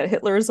saying that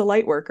Hitler is a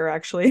light worker,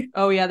 actually.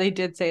 Oh yeah, they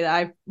did say that.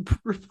 I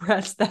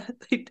repressed that.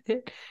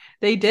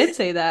 They did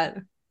say that.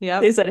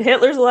 Yeah. They said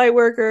Hitler's a light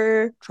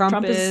worker,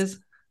 Trump is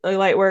a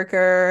light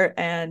worker,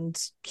 and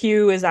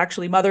Q is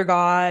actually Mother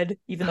God,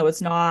 even though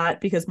it's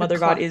not, because Mother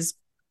God is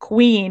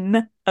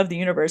queen of the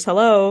universe.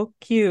 Hello,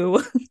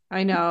 Q.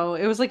 I know.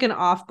 It was like an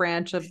off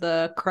branch of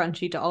the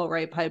crunchy to all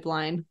right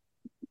pipeline.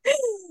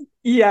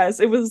 Yes,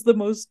 it was the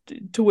most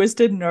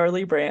twisted,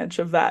 gnarly branch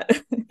of that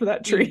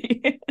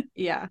tree.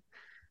 Yeah.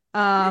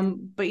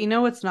 But you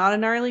know what's not a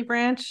gnarly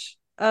branch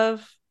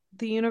of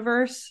the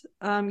universe?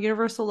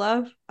 Universal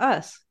love,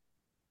 us.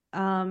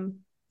 And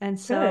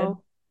so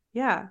Good.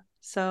 yeah.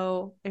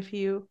 So if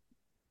you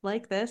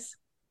like this,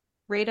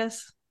 rate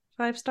us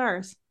 5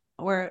 stars,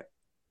 or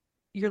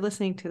you're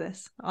listening to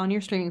this on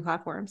your streaming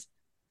platforms.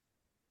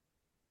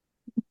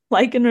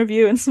 Like and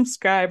review and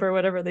subscribe, or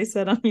whatever they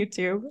said on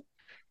YouTube.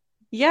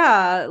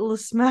 Yeah,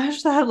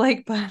 smash that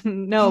like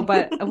button. No,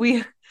 but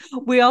we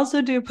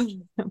also do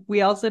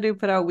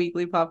put out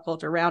weekly pop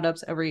culture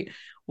roundups every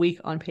week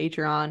on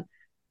Patreon,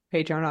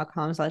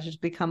 patreon.com/just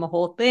become a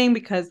whole thing,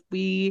 because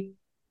we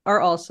are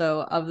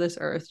also of this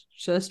earth,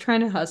 just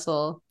trying to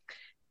hustle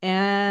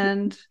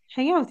and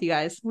hang out with you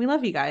guys. We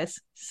love you guys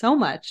so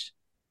much.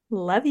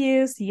 Love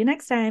you. See you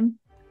next time.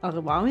 Au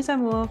revoir, mes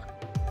amours.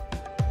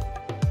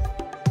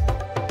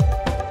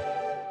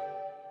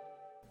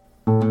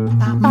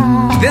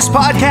 This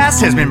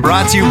podcast has been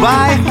brought to you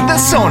by the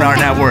Sonar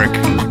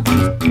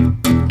Network.